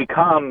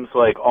becomes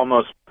like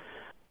almost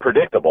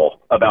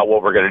predictable about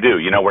what we're going to do.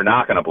 We're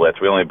not going to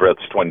blitz. We only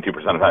blitz 22% of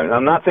the time.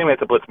 I'm not saying we have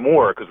to blitz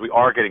more because we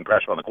are getting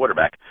pressure on the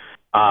quarterback.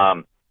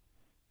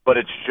 But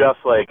it's just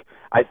like,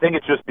 I think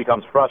it just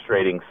becomes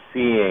frustrating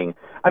seeing,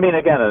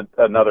 again,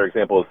 another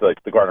example is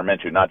like the Gardner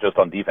Minshew, not just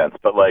on defense,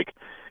 but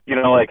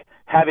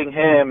having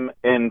him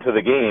into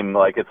the game,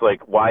 it's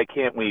like, why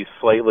can't we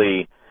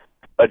slightly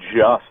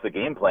adjust the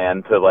game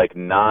plan to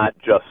not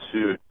just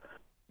suit,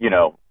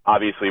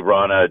 obviously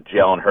run a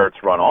Jalen Hurts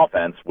run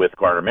offense with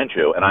Gardner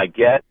Minshew. And I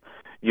get,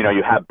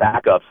 you have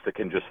backups that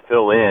can just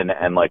fill in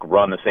and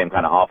run the same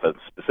kind of offense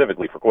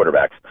specifically for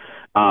quarterbacks.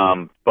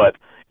 But,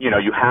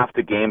 you have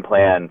to game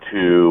plan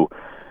to,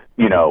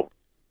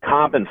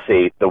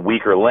 compensate the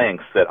weaker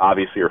links that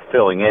obviously are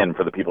filling in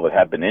for the people that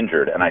have been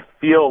injured. And I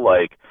feel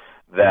like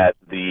that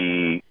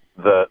the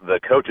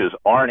coaches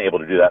aren't able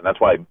to do that. And that's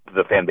why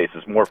the fan base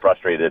is more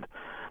frustrated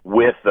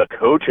with the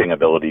coaching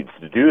abilities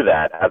to do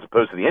that as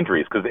opposed to the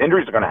injuries, because the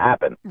injuries are going to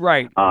happen.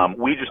 Right.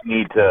 We just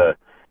need to,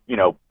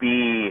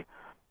 be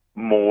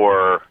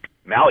more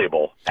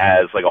malleable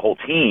as a whole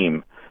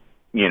team,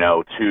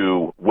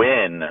 to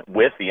win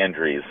with the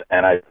injuries.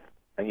 And I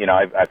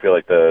feel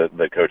like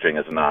the coaching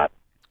is not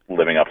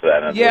living up to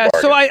that. Yeah,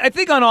 so I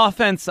think on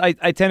offense, I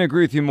tend to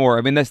agree with you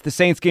more. That's the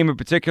Saints game in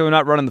particular,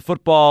 not running the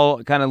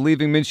football, kind of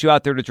leaving Minshew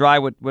out there to dry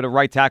with a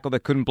right tackle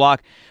that couldn't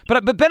block.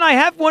 But Ben, I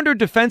have wondered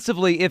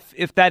defensively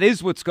if that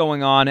is what's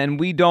going on and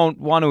we don't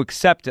want to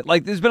accept it.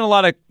 There's been a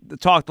lot of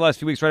talk the last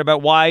few weeks, right,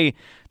 about why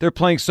they're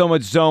playing so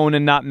much zone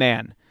and not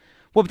man.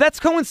 Well, that's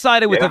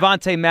coincided with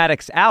Avonte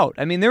Maddox out.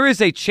 There is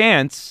a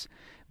chance,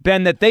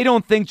 Ben, that they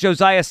don't think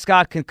Josiah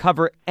Scott can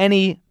cover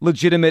any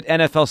legitimate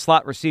NFL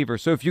slot receiver.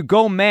 So if you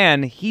go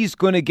man, he's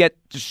going to get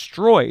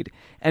destroyed,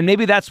 and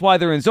maybe that's why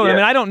they're in zone.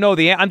 Yeah. I don't know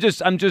I'm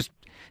just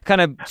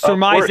kind of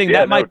surmising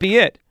might be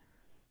it.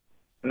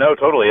 No,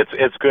 totally.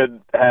 It's good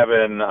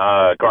having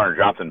Gardner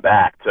Johnson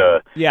back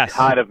to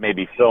kind of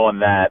maybe fill in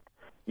that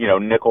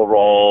nickel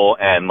role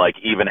and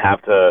even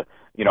have to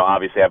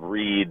obviously have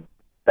Reed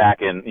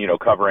back in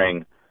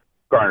covering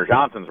Gardner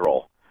Johnson's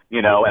role.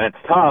 And it's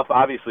tough,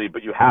 obviously,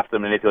 but you have to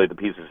manipulate the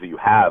pieces that you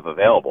have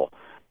available.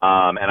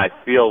 And I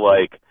feel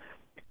like,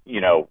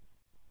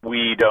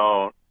 we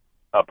don't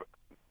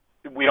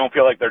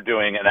feel like they're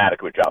doing an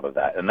adequate job of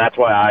that. And that's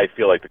why I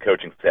feel like the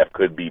coaching staff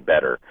could be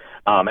better.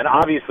 And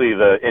obviously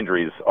the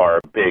injuries are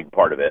a big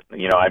part of it,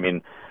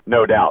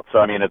 no doubt.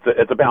 So,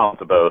 it's a balance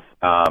of both.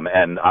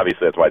 And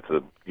obviously that's why it's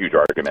a huge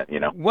argument,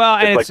 Well,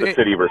 and it's the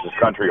city versus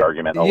country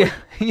argument.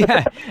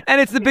 Yeah. And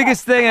it's the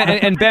biggest thing.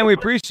 And Ben, we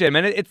appreciate it,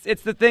 man.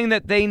 It's the thing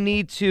that they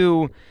need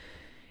to,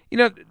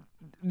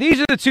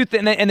 these are the two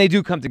things, and they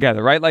do come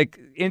together, right?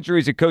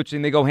 Injuries and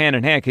coaching, they go hand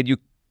in hand. Could you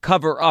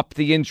cover up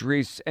the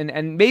injuries?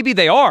 And maybe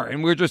they are.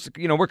 And we're just,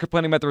 we're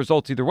complaining about the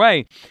results either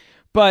way.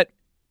 But,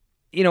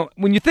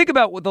 when you think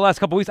about the last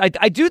couple of weeks,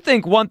 I do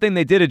think one thing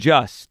they did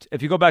adjust.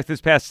 If you go back to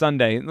this past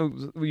Sunday,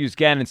 we use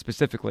Gannon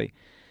specifically.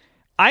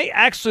 I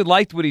actually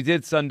liked what he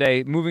did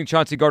Sunday, moving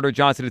Chauncey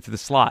Gardner-Johnson into the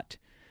slot.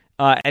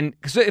 And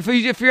so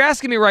if you're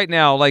asking me right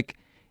now,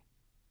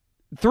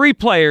 3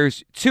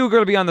 players, 2 are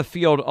going to be on the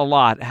field a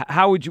lot.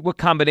 What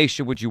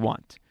combination would you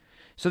want?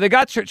 So they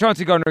got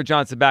Chauncey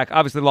Gardner-Johnson back.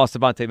 Obviously lost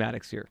Avonte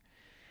Maddox here.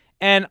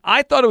 And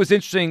I thought it was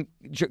interesting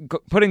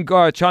putting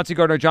Chauncey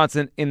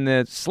Gardner-Johnson in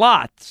the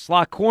slot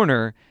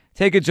corner,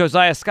 taking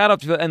Josiah Scott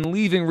up to the field, and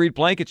leaving Reed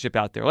Blankenship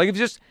out there.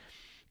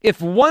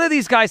 If one of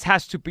these guys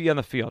has to be on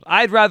the field,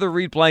 I'd rather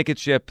Reed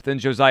Blankenship than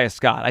Josiah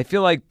Scott. I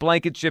feel like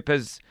Blankenship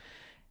has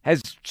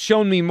has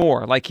shown me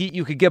more. Like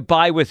you could get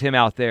by with him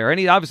out there, and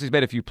he obviously has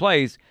made a few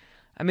plays.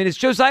 I mean, has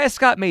Josiah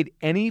Scott made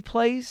any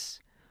plays?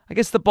 I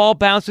guess the ball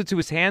bounced into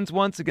his hands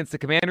once against the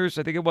Commanders.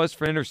 I think it was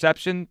for an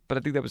interception, but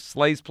I think that was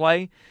Slay's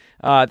play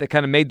that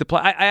kind of made the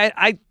play.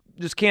 I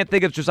just can't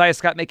think of Josiah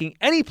Scott making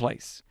any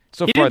plays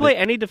so far. He didn't play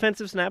any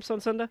defensive snaps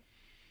on Sunday?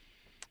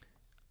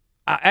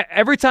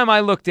 Every time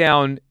I looked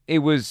down, it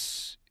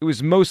was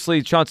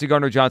mostly Chauncey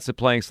Gardner-Johnson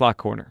playing slot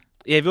corner.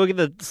 Yeah, if you look at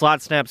the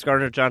slot snaps,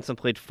 Gardner-Johnson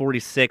played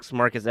 46,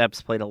 Marcus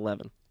Epps played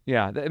 11.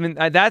 Yeah, I mean,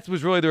 that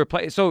was really the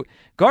replacement. So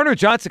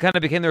Gardner-Johnson kind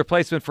of became the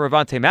replacement for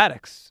Avonte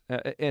Maddox,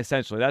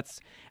 essentially.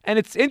 And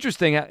it's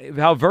interesting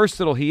how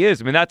versatile he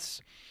is. I mean,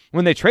 that's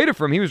when they traded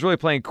for him, he was really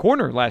playing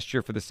corner last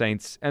year for the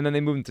Saints, and then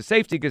they moved him to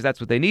safety because that's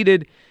what they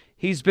needed.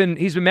 He's been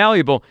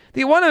malleable.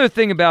 The one other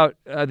thing about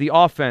the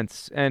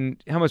offense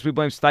and how much we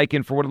blame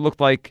Steichen for what it looked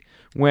like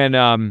when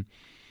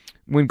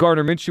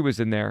Gardner Minshew was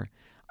in there,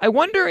 I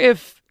wonder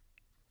if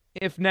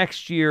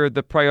next year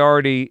the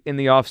priority in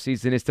the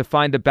offseason is to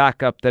find a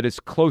backup that is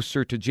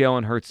closer to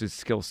Jalen Hurts'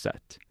 skill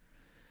set.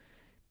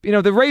 You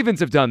know, the Ravens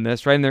have done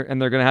this, right?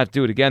 And they're going to have to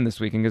do it again this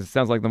weekend because it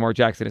sounds like Lamar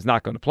Jackson is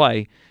not going to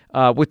play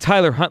with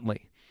Tyler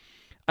Huntley.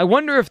 I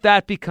wonder if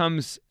that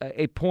becomes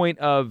a point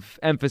of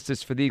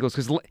emphasis for the Eagles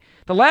because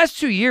the last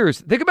 2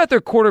 years, think about their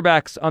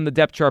quarterbacks on the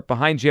depth chart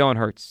behind Jalen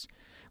Hurts.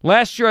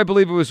 Last year, I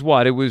believe it was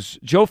what? It was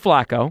Joe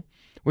Flacco,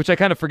 which I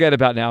kind of forget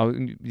about now.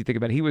 You think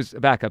about it. He was a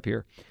backup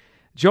here.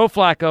 Joe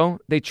Flacco,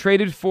 they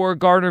traded for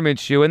Gardner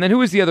Minshew, and then who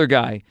was the other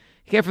guy?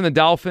 He came from the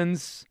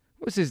Dolphins.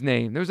 What was his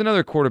name? There was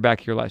another quarterback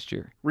here last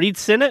year. Reed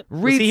Sinnett?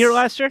 Was he here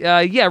last year?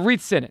 Yeah,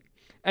 Reed Sinnett.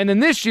 And then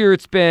this year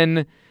it's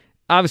been,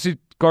 obviously,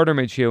 Gardner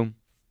Minshew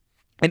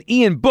and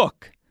Ian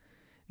Book.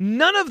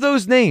 None of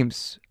those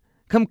names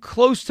come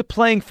close to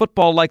playing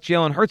football like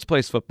Jalen Hurts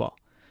plays football.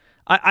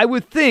 I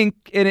would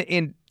think,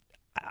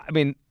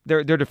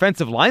 their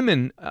defensive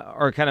linemen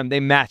are they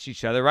match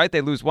each other, right?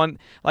 They lose one,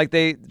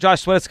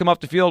 Josh Sweat's come off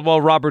the field while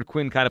Robert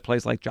Quinn kind of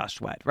plays like Josh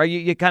Sweat, right?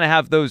 You kind of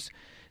have those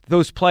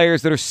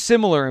players that are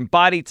similar in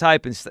body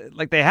type, and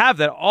they have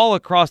that all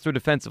across their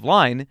defensive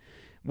line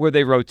where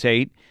they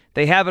rotate.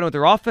 They have it with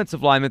their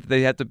offensive linemen that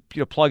they have to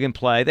plug and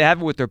play. They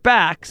have it with their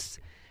backs.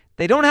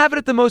 They don't have it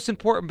at the most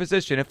important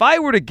position. If I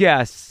were to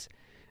guess,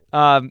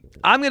 I'm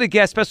going to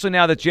guess, especially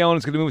now that Jalen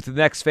is going to move to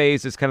the next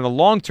phase as kind of the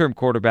long-term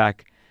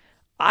quarterback,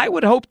 I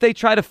would hope they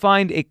try to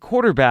find a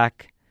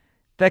quarterback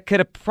that could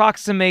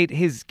approximate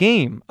his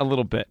game a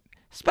little bit,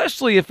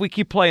 especially if we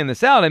keep playing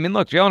this out. I mean,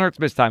 look, Jalen Hurts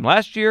missed time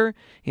last year.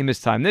 He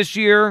missed time this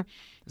year.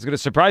 Is it going to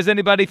surprise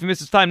anybody if he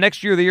misses time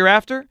next year or the year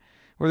after?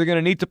 Where they're going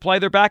to need to play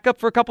their backup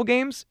for a couple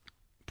games?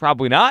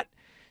 Probably not.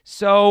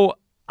 So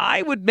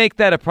I would make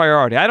that a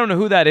priority. I don't know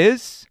who that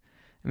is.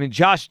 I mean,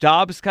 Josh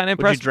Dobbs kind of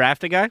impressed. Would you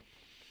draft a guy?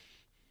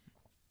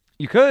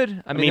 You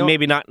could. I mean,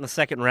 maybe not in the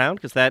second round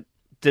because that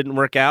didn't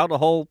work out a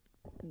whole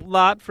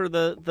lot for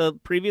the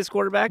previous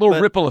quarterback.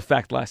 Little ripple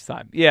effect last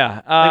time.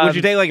 Yeah. Would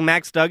you take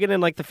Max Duggan in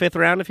the fifth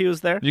round if he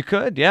was there? You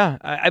could, yeah.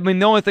 I mean,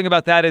 the only thing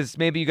about that is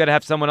maybe you got to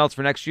have someone else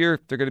for next year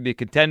if they're going to be a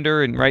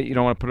contender, and right, you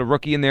don't want to put a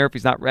rookie in there if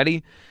he's not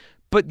ready.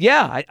 But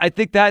yeah, I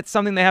think that's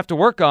something they have to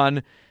work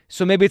on.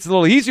 So maybe it's a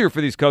little easier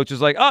for these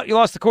coaches. You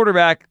lost the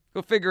quarterback,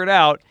 go figure it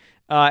out.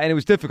 And it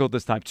was difficult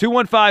this time.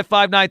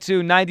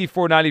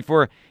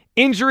 215-592-9494.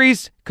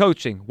 Injuries,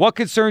 coaching. What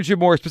concerns you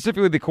more,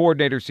 specifically the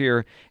coordinators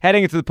here,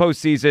 heading into the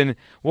postseason?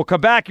 We'll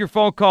come back, your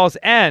phone calls,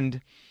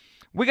 and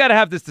we got to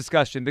have this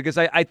discussion because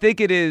I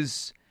think it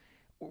is,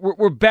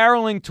 we're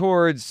barreling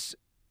towards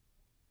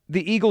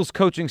the Eagles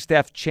coaching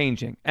staff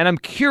changing. And I'm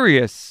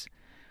curious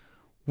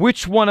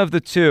which one of the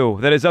two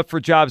that is up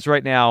for jobs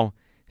right now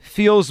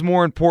feels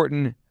more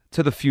important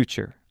to the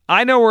future.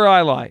 I know where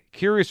I lie.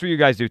 Curious what you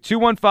guys do.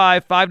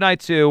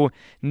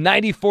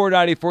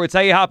 215-592-9494. It's how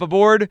you hop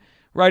aboard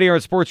right here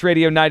on Sports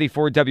Radio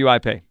 94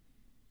 WIP.